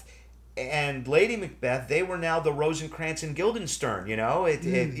Macbeth and Lady Macbeth, they were now the Rosencrantz and Guildenstern,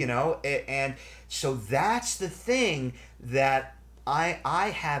 and so that's the thing that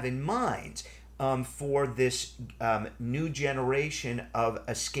I have in mind. For this new generation of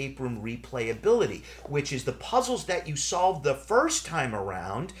escape room replayability, which is the puzzles that you solved the first time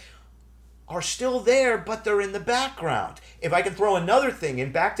around are still there, but they're in the background. If I can throw another thing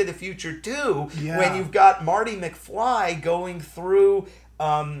in Back to the Future 2, when you've got Marty McFly going through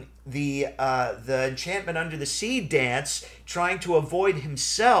the Enchantment Under the Sea dance, trying to avoid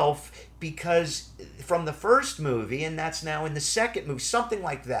himself because from the first movie, and that's now in the second movie, something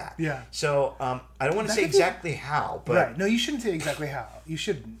like that. Yeah. So I don't want to say exactly how, but right. No, you shouldn't say exactly how. You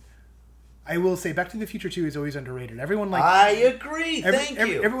shouldn't. I will say Back to the Future 2 is always underrated. Everyone I agree. Thank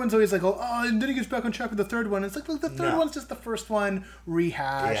you. Everyone's always like, oh, and then he gets back on track with the third one. It's like, look, the third one's just the first one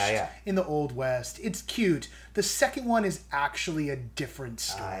rehashed in the Old West. It's cute. The second one is actually a different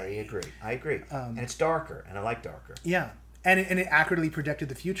story. I agree. And it's darker, and I like darker. Yeah. And it accurately predicted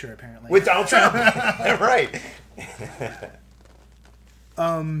the future, apparently. With Donald Trump. Right.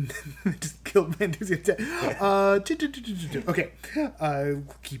 Just killed my enthusiasm. Okay.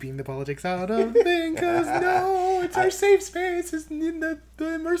 Keeping the politics out of the thing, because no, it's our safe space. It's in the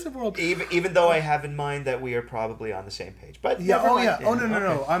immersive world. Even though I have in mind that we are probably on the same page. But yeah,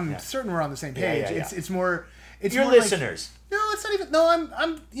 no. I'm certain we're on the same page. Yeah. It's more... It's your more listeners. Like, no, it's not even... No,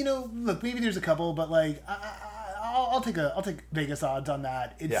 I'm look, maybe there's a couple, but like... I'll take Vegas odds on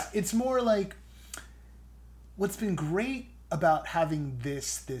that. It's more like... What's been great about having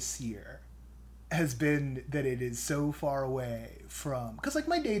this year has been that it is so far away from, because like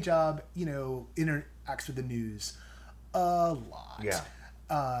my day job, interacts with the news a lot.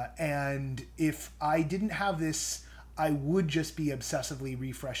 And if I didn't have this, I would just be obsessively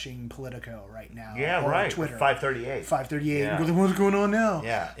refreshing Politico right now. Yeah, or right. Twitter. 538. 538. Yeah. What's going on now?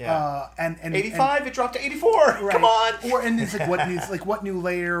 Yeah. And 85. It dropped to 84. Right. Come on. And it's like what new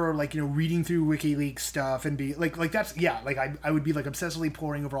layer, or like reading through WikiLeaks stuff and be like that's like I would be like obsessively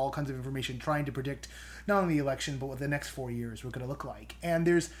poring over all kinds of information, trying to predict not only the election but what the next 4 years were going to look like. And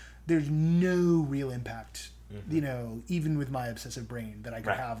there's no real impact. Even with my obsessive brain that I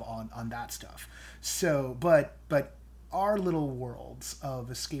could have on that stuff. So, but our little worlds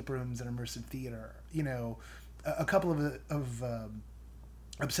of escape rooms and immersive theater, a couple of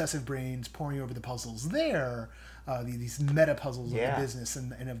obsessive brains poring over the puzzles there, these meta puzzles of the business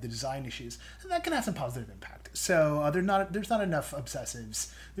and of the design issues, and that can have some positive impact. So there's not enough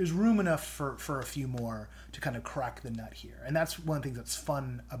obsessives. There's room enough for a few more to kind of crack the nut here, and that's one thing that's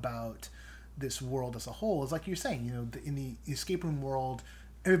fun about this world as a whole. Is like you're saying, in the escape room world,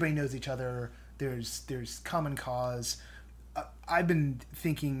 everybody knows each other. There's common cause. I've been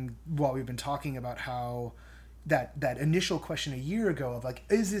thinking while we've been talking about how that initial question a year ago of like,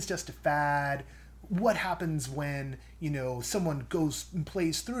 is this just a fad? What happens when, someone goes and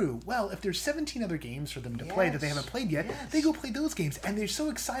plays through? Well, if there's 17 other games for them to play that they haven't played yet, they go play those games. And they're so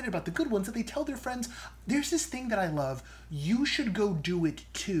excited about the good ones that they tell their friends, there's this thing that I love. You should go do it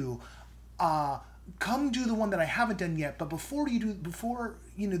too. Come do the one that I haven't done yet, but before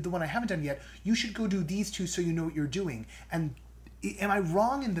the one I haven't done yet, you should go do these two so you know what you're doing. And am I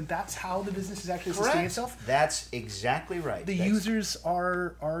wrong in that that's how the business is actually sustaining itself? That's exactly right. The users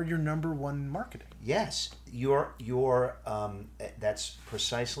are your number one marketing. Yes, that's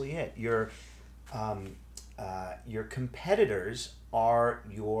precisely it. Your competitors are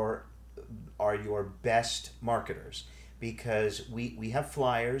your best marketers. Because we have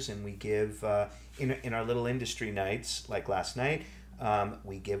flyers and we give in our little industry nights, like last night,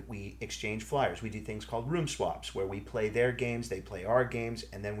 we exchange flyers. We do things called room swaps, where we play their games, they play our games,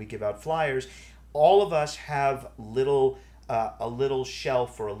 and then we give out flyers. All of us have a little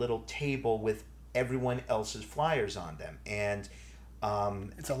shelf or a little table with everyone else's flyers on them, and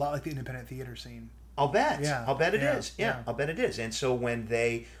it's a lot like the independent theater scene. I'll bet. Yeah. I'll bet it is. Yeah. I'll bet it is. And so when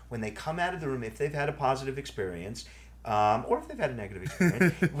they come out of the room, if they've had a positive experience. Or if they've had a negative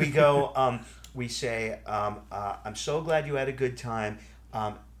experience, we go, we say, I'm so glad you had a good time.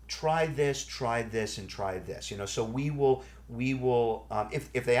 Try this, and try this. So we will,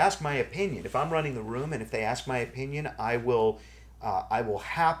 if they ask my opinion, if I'm running the room and if they ask my opinion, I will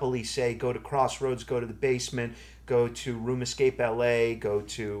happily say, go to Crossroads, go to the basement, go to Room Escape LA, go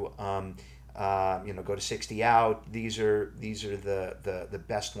to, go to 60 Out. These are the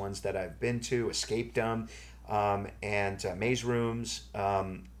best ones that I've been to. Escape Them. And maze rooms,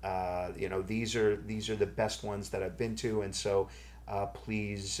 these are the best ones that I've been to, and so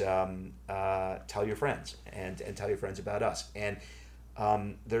please tell your friends and tell your friends about us. And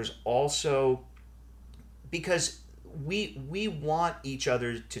there's also, because we want each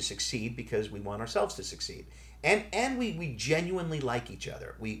other to succeed, because we want ourselves to succeed, and we genuinely like each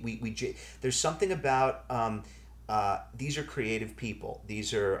other. There's something about these are creative people.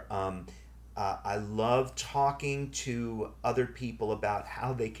 These are I love talking to other people about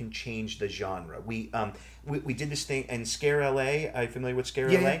how they can change the genre. We did this thing in Scare LA. Are you familiar with Scare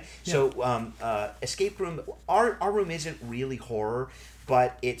LA? Yeah. So escape room. Our room isn't really horror,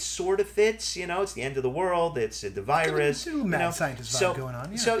 but it sort of fits. It's the end of the world. It's the virus. It's a little mad scientist vibe going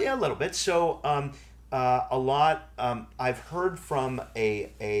on. Yeah. So yeah, a little bit. So a lot. I've heard from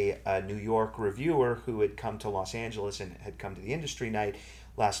a New York reviewer who had come to Los Angeles and had come to the industry night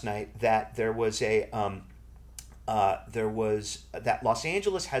last night that there was that Los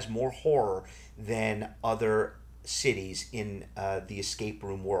Angeles has more horror than other cities in the escape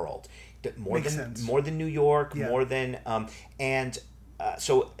room world. More Makes than sense. more than New York. Yeah. More than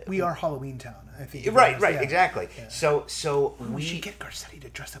so we are Halloween Town, I think. Right, Yeah. exactly. Yeah. So We we should get Garcetti to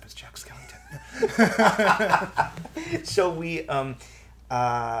dress up as Jack Skellington.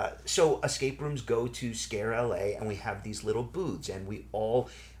 So escape rooms go to Scare LA, and we have these little booths, and we all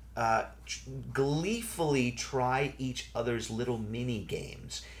gleefully try each other's little mini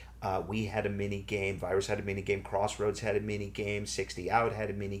games. We had a mini game. Virus had a mini game. Crossroads had a mini game. 60 Out had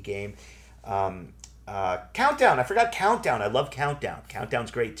a mini game. Countdown. I forgot Countdown. I love Countdown.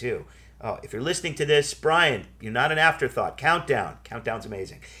 Countdown's great too. Oh, if you're listening to this, Brian, you're not an afterthought. Countdown. Countdown's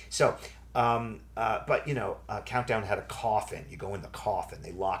amazing. So, but Countdown had a coffin. You go in the coffin.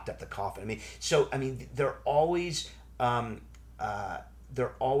 They locked up the coffin. They're always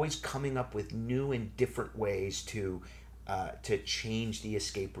coming up with new and different ways to change the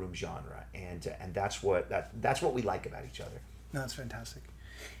escape room genre, and that's what we like about each other. No, that's fantastic.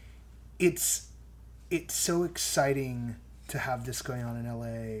 It's so exciting to have this going on in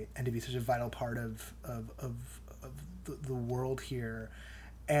LA and to be such a vital part of the world here,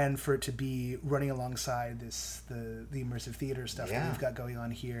 and for it to be running alongside the immersive theater stuff that we've got going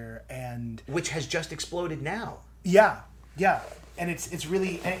on here, and which has just exploded now. Yeah, and it's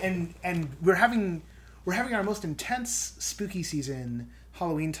really and we're having our most intense spooky season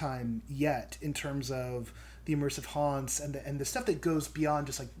Halloween time yet in terms of the immersive haunts and the stuff that goes beyond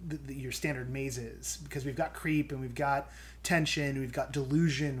just like your standard mazes, because we've got Creep and we've got Tension, we've got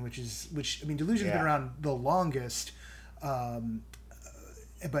Delusion, which Delusion's been around the longest,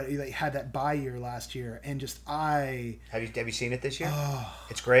 but it had that bye year last year, and Have you seen it this year? Oh,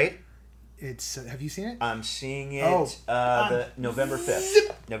 it's great. It's have you seen it? I'm seeing it the November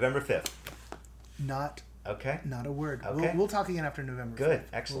 5th. November 5th. Not a word. Okay. We'll talk again after November 5th. Good.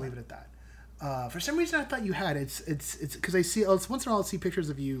 Excellent. We'll leave it at that. For some reason, I thought you had. It's because I see once in a while I'll see pictures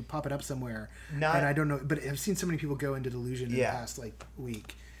of you popping up somewhere, and I don't know. But I've seen so many people go into Delusion in the past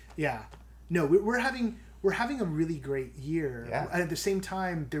week. Yeah, no, we're having a really great year. Yeah. And at the same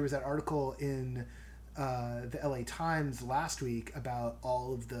time, there was that article in the LA Times last week about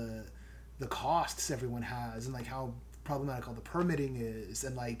all of the costs everyone has, and like how problematic all the permitting is,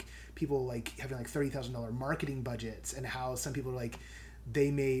 and like people like having like $30,000 marketing budgets, and how some people are like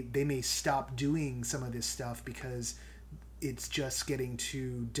they may stop doing some of this stuff because it's just getting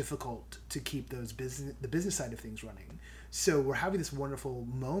too difficult to keep the business side of things running. So we're having this wonderful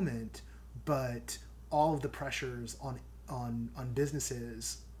moment, but all of the pressures on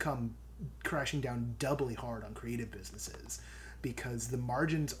businesses come crashing down doubly hard on creative businesses, because the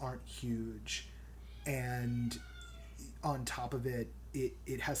margins aren't huge, and on top of it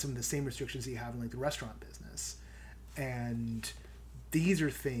has some of the same restrictions that you have in like the restaurant business. And these are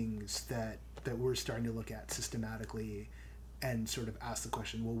things that we're starting to look at systematically and sort of ask the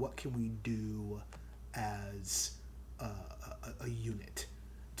question, well, what can we do as a unit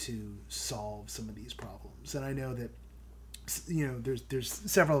to solve some of these problems? And I know that there's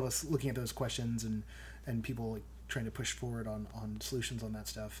several of us looking at those questions and people like trying to push forward on solutions on that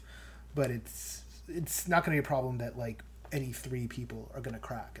stuff, but it's not going to be a problem that like any three people are going to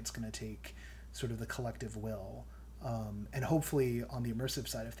crack. It's going to take sort of the collective will. And hopefully on the immersive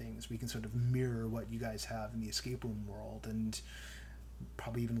side of things, we can sort of mirror what you guys have in the escape room world, and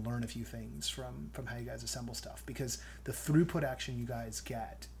probably even learn a few things from how you guys assemble stuff, because the throughput action you guys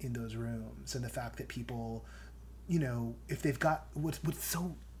get in those rooms, and the fact that people, if they've got what's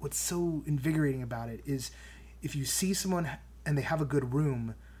so invigorating about it is if you see someone and they have a good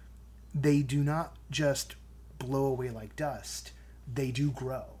room, they do not just blow away like dust. They do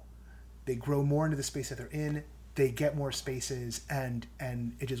grow. They grow more into the space that they're in. They get more spaces, and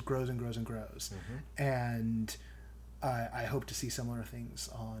it just grows and grows and grows. Mm-hmm. And I hope to see similar things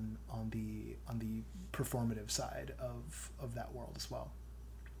on the performative side of that world as well.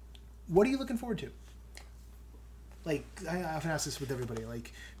 What are you looking forward to? Like, I often ask this with everybody, like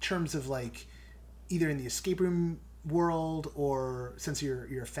in terms of like either in the escape room world, or since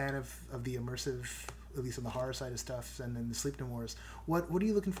you're a fan of the immersive at least on the horror side of stuff, and then the Sleep No Mores. What are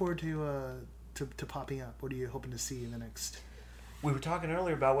you looking forward to popping up? What are you hoping to see in the next? We were talking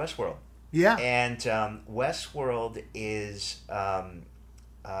earlier about Westworld. Yeah. And Westworld is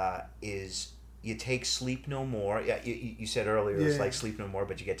you take Sleep No More. Yeah, you said earlier it's like Sleep No More,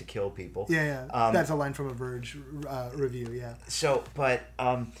 but you get to kill people. Yeah. That's a line from a Verge review. Yeah. So, but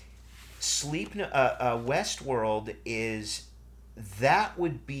Westworld is, that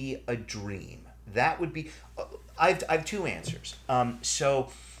would be a dream. That would be. I've two answers. So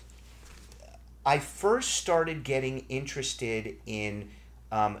I first started getting interested in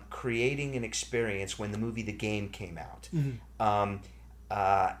creating an experience when the movie The Game came out.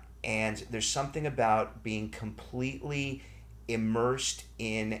 And there's something about being completely immersed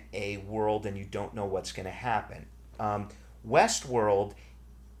in a world and you don't know what's going to happen. Westworld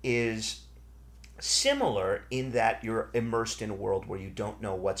is similar in that you're immersed in a world where you don't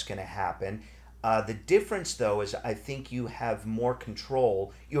know what's going to happen. The difference, though, is I think you have more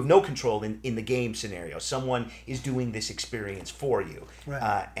control. You have no control in the game scenario. Someone is doing this experience for you,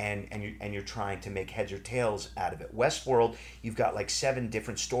 right. And you're trying to make heads or tails out of it. Westworld, you've got like 7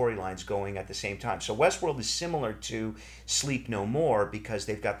 different storylines going at the same time. So Westworld is similar to Sleep No More because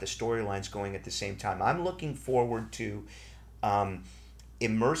they've got the storylines going at the same time. I'm looking forward to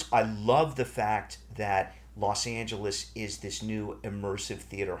immerse. I love the fact that Los Angeles is this new immersive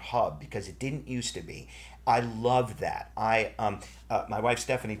theater hub because it didn't used to be. I love that. My wife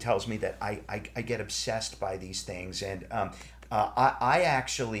Stephanie tells me that I get obsessed by these things, and I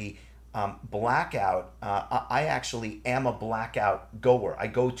actually blackout. I actually am a blackout goer. I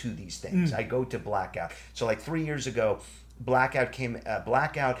go to these things. I go to blackout. So like 3 years ago, Blackout came,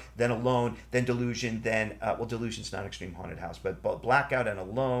 Blackout, then Alone, then Delusion, then, Delusion's not Extreme Haunted House, but Blackout and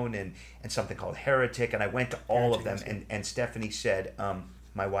Alone and something called Heretic, and I went to all of them, and Stephanie said,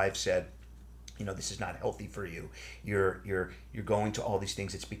 my wife said, this is not healthy for you. You're going to all these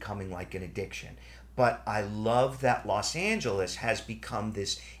things, it's becoming like an addiction. But I love that Los Angeles has become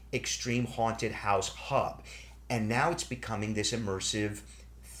this extreme haunted house hub, and now it's becoming this immersive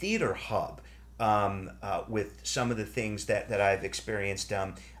theater hub. With some of the things that I've experienced,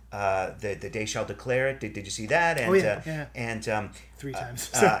 the Day Shall Declare It. Did you see that? And, And 3 times.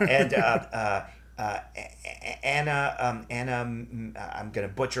 Anna, I'm going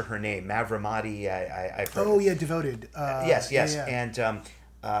to butcher her name. Mavramati. Devoted. Yes. Yeah.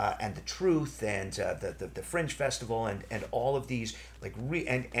 And The Truth and the Fringe Festival and all of these like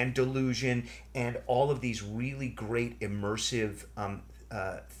and Delusion and all of these really great immersive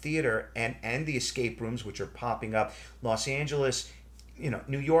theater and the escape rooms which are popping up. Los Angeles,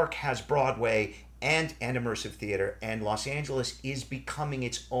 New York has Broadway and immersive theater, and Los Angeles is becoming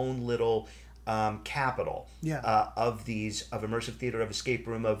its own little capital of immersive theater, of escape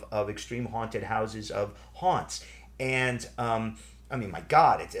room, of extreme haunted houses, of haunts. And I mean, my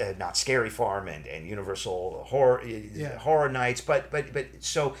God, it's not Scary Farm and Universal Horror Nights, but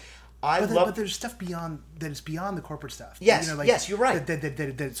so. But there's stuff beyond that is beyond the corporate stuff. Yes, yes, you're right.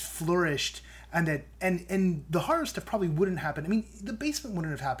 That's flourished, and the horror stuff probably wouldn't happen. I mean, the Basement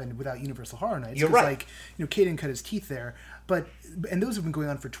wouldn't have happened without Universal Horror Nights. You're right. Like, Caden cut his teeth there, and those have been going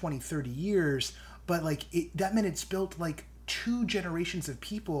on for 20, 30 years. But like that meant it's built like 2 generations of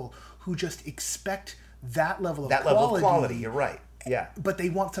people who just expect that level of quality. You're right. Yeah. But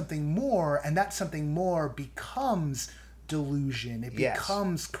they want something more, and that something more becomes delusion. It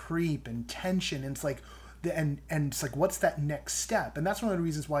becomes creep and tension, and it's like and it's like, what's that next step? And that's one of the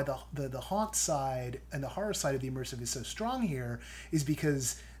reasons why the haunt side and the horror side of the immersive is so strong here, is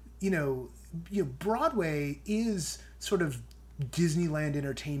because Broadway is sort of Disneyland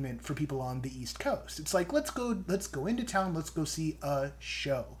entertainment for people on the East Coast. It's like, let's go into town, let's go see a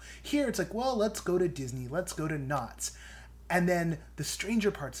show. Here it's like, well, let's go to Disney, let's go to Knott's. And then the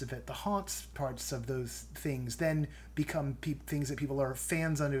stranger parts of it, the haunts parts of those things, then become things that people are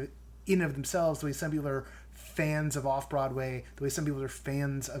fans in and of themselves. The way some people are fans of off-Broadway, the way some people are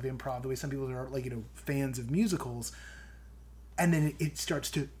fans of improv, the way some people are fans of musicals. And then it starts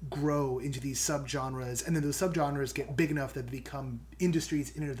to grow into these subgenres, and then those subgenres get big enough that they become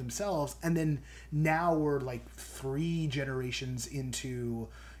industries in and of themselves. And then now we're like 3 generations into,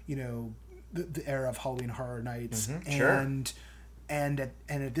 the era of Halloween Horror Nights, and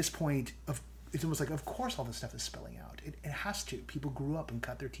at this point, it's almost like, of course, all this stuff is spilling out. It has to. People grew up and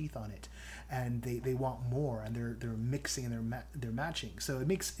cut their teeth on it, and they want more, and they're mixing and they're matching. So it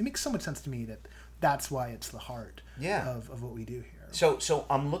makes so much sense to me that that's why it's the heart of what we do here. So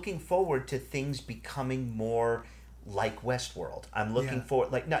I'm looking forward to things becoming more like Westworld. I'm looking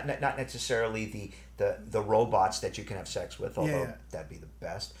forward, like not necessarily the robots that you can have sex with, although that'd be the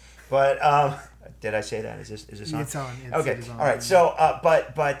best. But did I say that? Is this on? It's on. Okay. It's on. All right. So,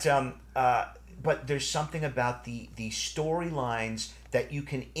 but there's something about the storylines that you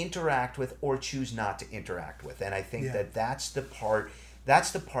can interact with or choose not to interact with, and I think that's the part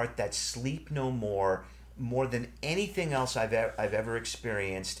that Sleep No More than anything else I've ever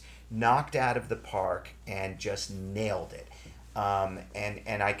experienced knocked out of the park and just nailed it.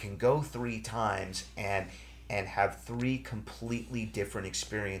 And I can go 3 times and have 3 completely different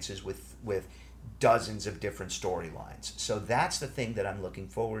experiences with dozens of different storylines. So that's the thing that I'm looking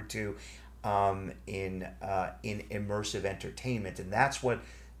forward to in immersive entertainment, and that's what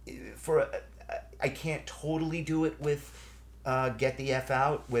I can't totally do it with Get the F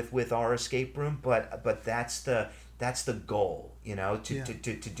Out with our escape room, but that's the goal,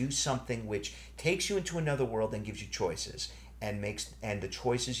 to do something which takes you into another world and gives you choices and the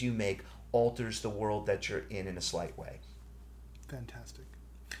choices you make alters the world that you're in a slight way. Fantastic.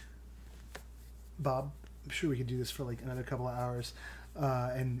 Bob, I'm sure we could do this for like another couple of hours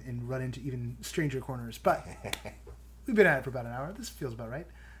and run into even stranger corners, but we've been at it for about an hour. This feels about right.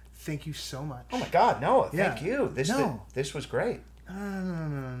 Thank you so much. Oh my God, Noah, thank you. This was great.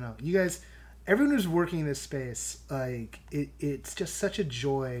 No. You guys, everyone who's working in this space, like it's just such a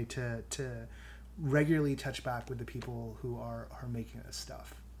joy to regularly touch back with the people who are making this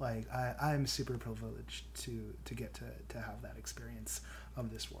stuff. Like I'm super privileged to get to have that experience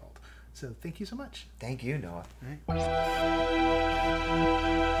of this world. So thank you so much. Thank you, Noah. All right.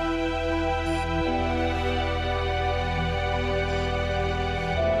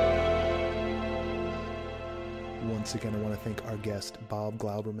 Once again, I want to thank our guest, Bob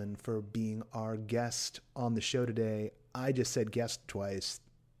Glouberman, for being our guest on the show today. I just said guest twice.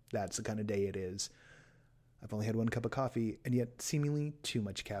 That's the kind of day it is. I've only had 1 cup of coffee, and yet seemingly too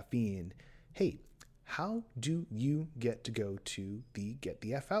much caffeine. Hey, how do you get to go to the Get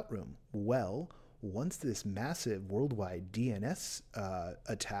the F Out room? Well, once this massive worldwide DNS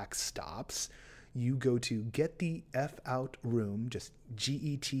attack stops, you go to Get the F Out room, just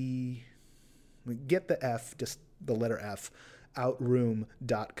G-E-T, get the F, just the letter F,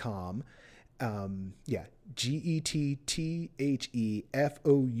 outroom.com.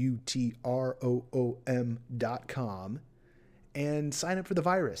 GETTHEFOUTROOM.com, and sign up for the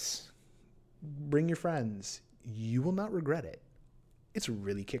virus. Bring your friends. You will not regret it. It's a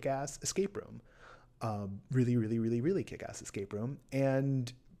really kick-ass escape room. Really, really, really, really kick-ass escape room.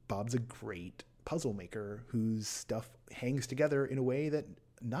 And Bob's a great puzzle maker whose stuff hangs together in a way that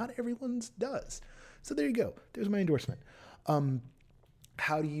not everyone's does. So there you go. There's my endorsement.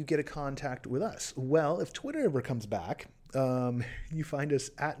 How do you get a contact with us? Well, if Twitter ever comes back, you find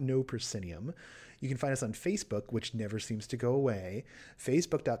us at No Proscenium. You can find us on Facebook, which never seems to go away,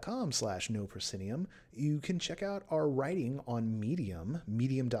 facebook.com/No Proscenium. You can check out our writing on Medium,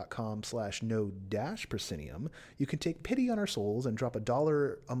 medium.com/No-Proscenium. You can take pity on our souls and drop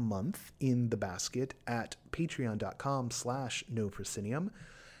 $1 a month in the basket at patreon.com/No Proscenium.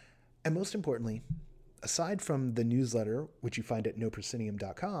 And most importantly, aside from the newsletter, which you find at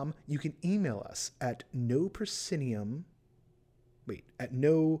noproscenium.com, you can email us at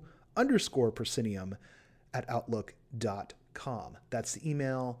no_proscenium@outlook.com. That's the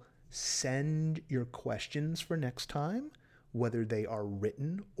email. Send your questions for next time, whether they are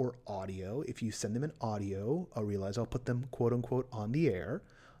written or audio. If you send them in audio, I'll realize I'll put them quote unquote on the air.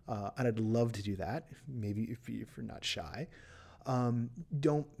 And I'd love to do that. Maybe if you're not shy.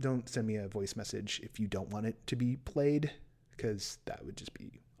 Don't send me a voice message if you don't want it to be played, because that would just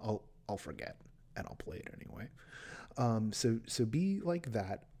be, I'll forget and I'll play it anyway. So be like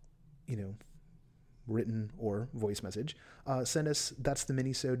that, written or voice message. Send us, that's the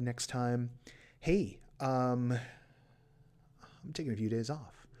mini-sode next time. Hey, I'm taking a few days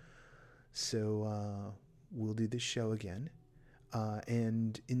off, so we'll do this show again.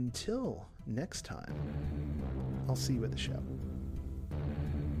 And until next time, I'll see you at the show.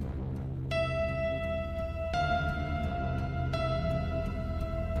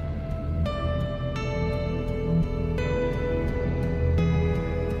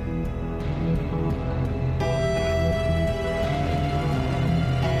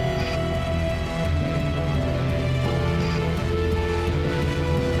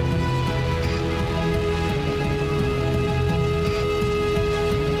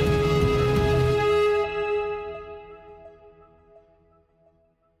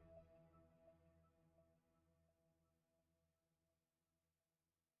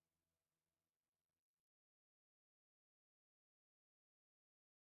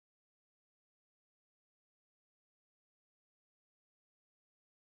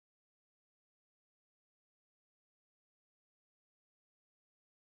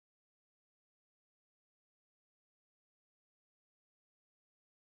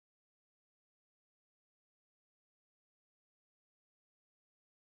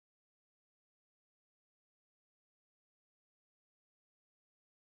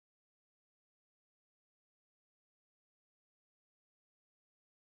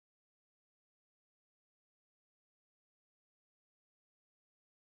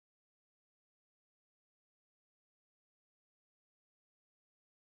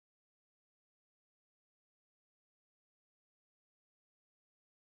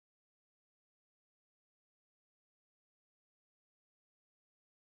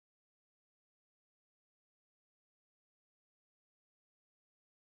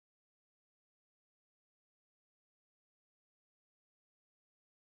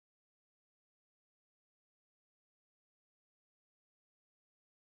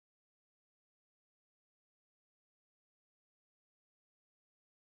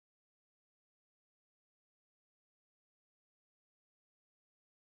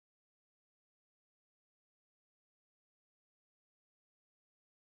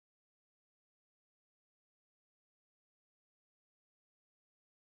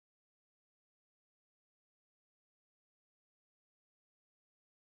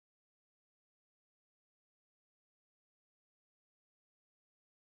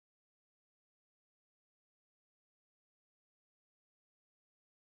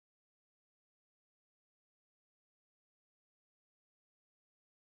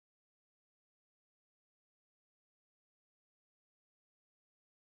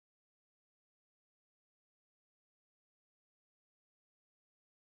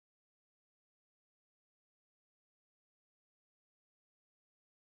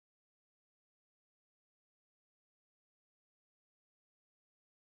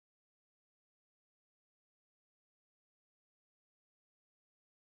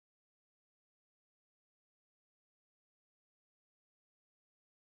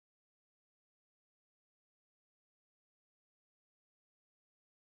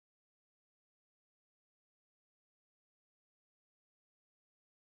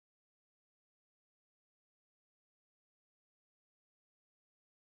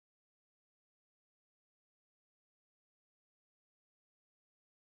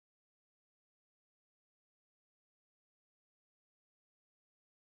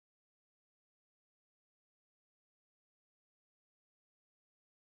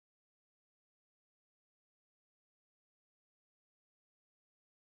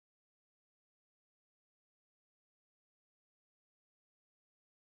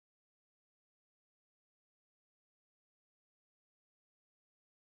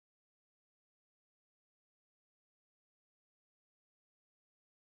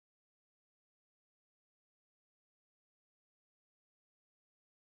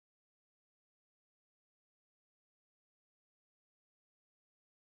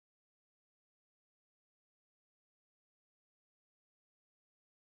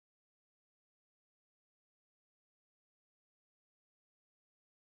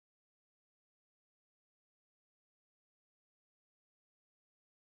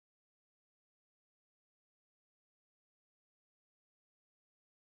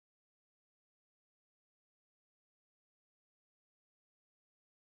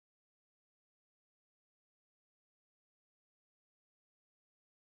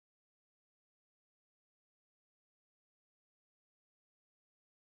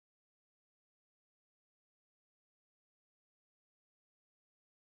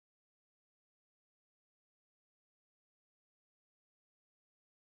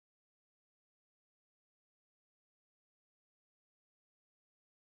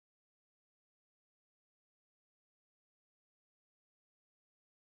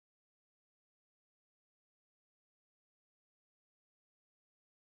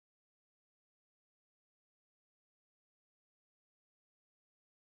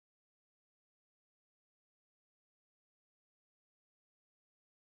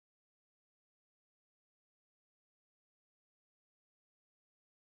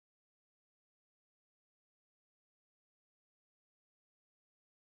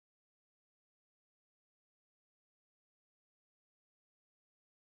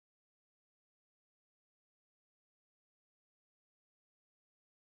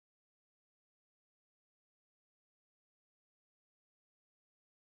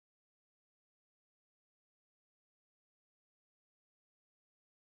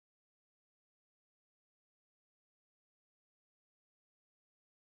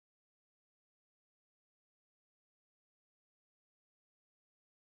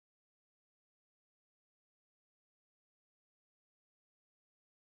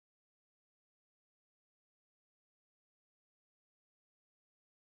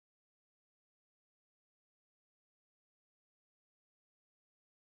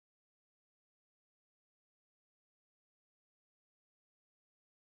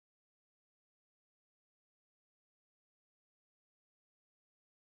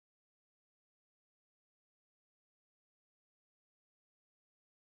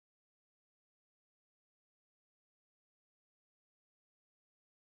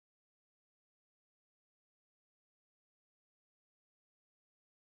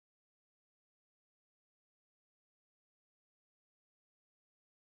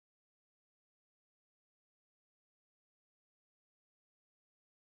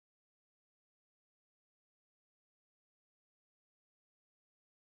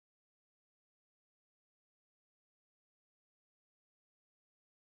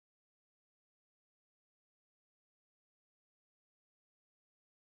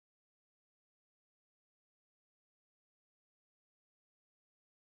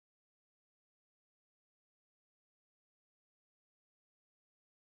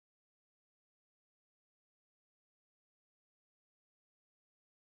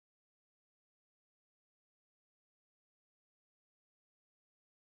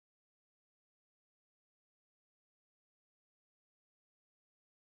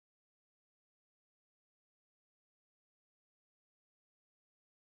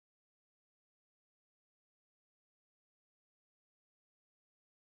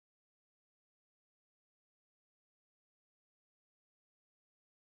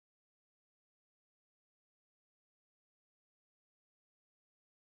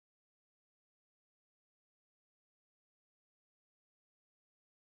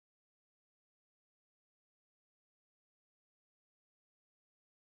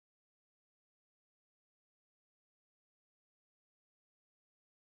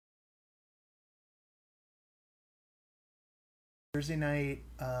 Thursday night.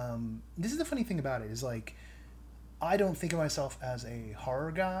 This is the funny thing about it is like, I don't think of myself as a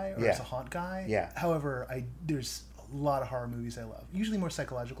horror guy or as a haunt guy. Yeah. However, there's a lot of horror movies I love. Usually more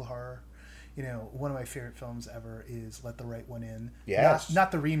psychological horror. You know, one of my favorite films ever is Let the Right One In. Yes.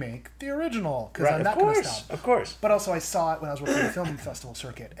 Not the remake, the original, because Right, I'm of not going to course, stop. of course. But also I saw it when I was working the film festival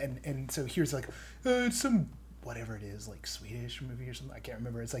circuit, and so here's like, it's some whatever it is, like Swedish movie or something. I can't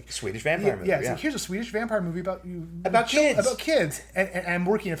remember. It's like Swedish vampire movie. Yeah, it's like, here's a Swedish vampire movie about kids. About kids, and I'm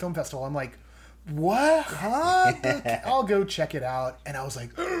working at a film festival. I'm like, what? Huh? I'll go check it out. And I was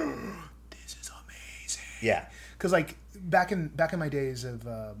like, this is amazing. Yeah. Because like back in my days of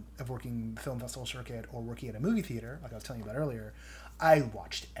working film festival circuit or working at a movie theater, like I was telling you about earlier, I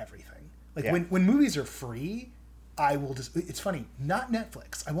watched everything. Like when movies are free, I will just. It's funny, not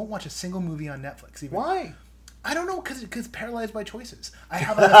Netflix. I won't watch a single movie on Netflix. Even. Why? I don't know, because paralyzed by choices. I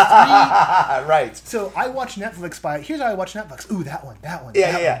have three. Right. So I watch Netflix here's how I watch Netflix. Ooh, that one. That one.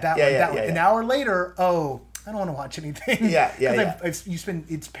 An hour later, I don't want to watch anything.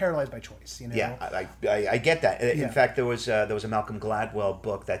 It's paralyzed by choice. You know. Yeah, I get that. In Yeah. fact, there was a Malcolm Gladwell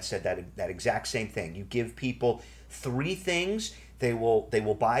book that said that exact same thing. You give people 3 things, they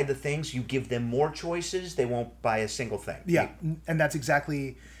will buy the things. You give them more choices, they won't buy a single thing. Yeah, and that's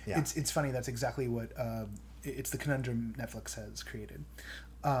exactly. Yeah. It's funny. That's exactly what. It's the conundrum Netflix has created.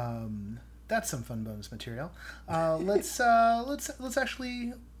 That's some fun bonus material. Let's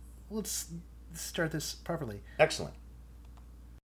start this properly. Excellent.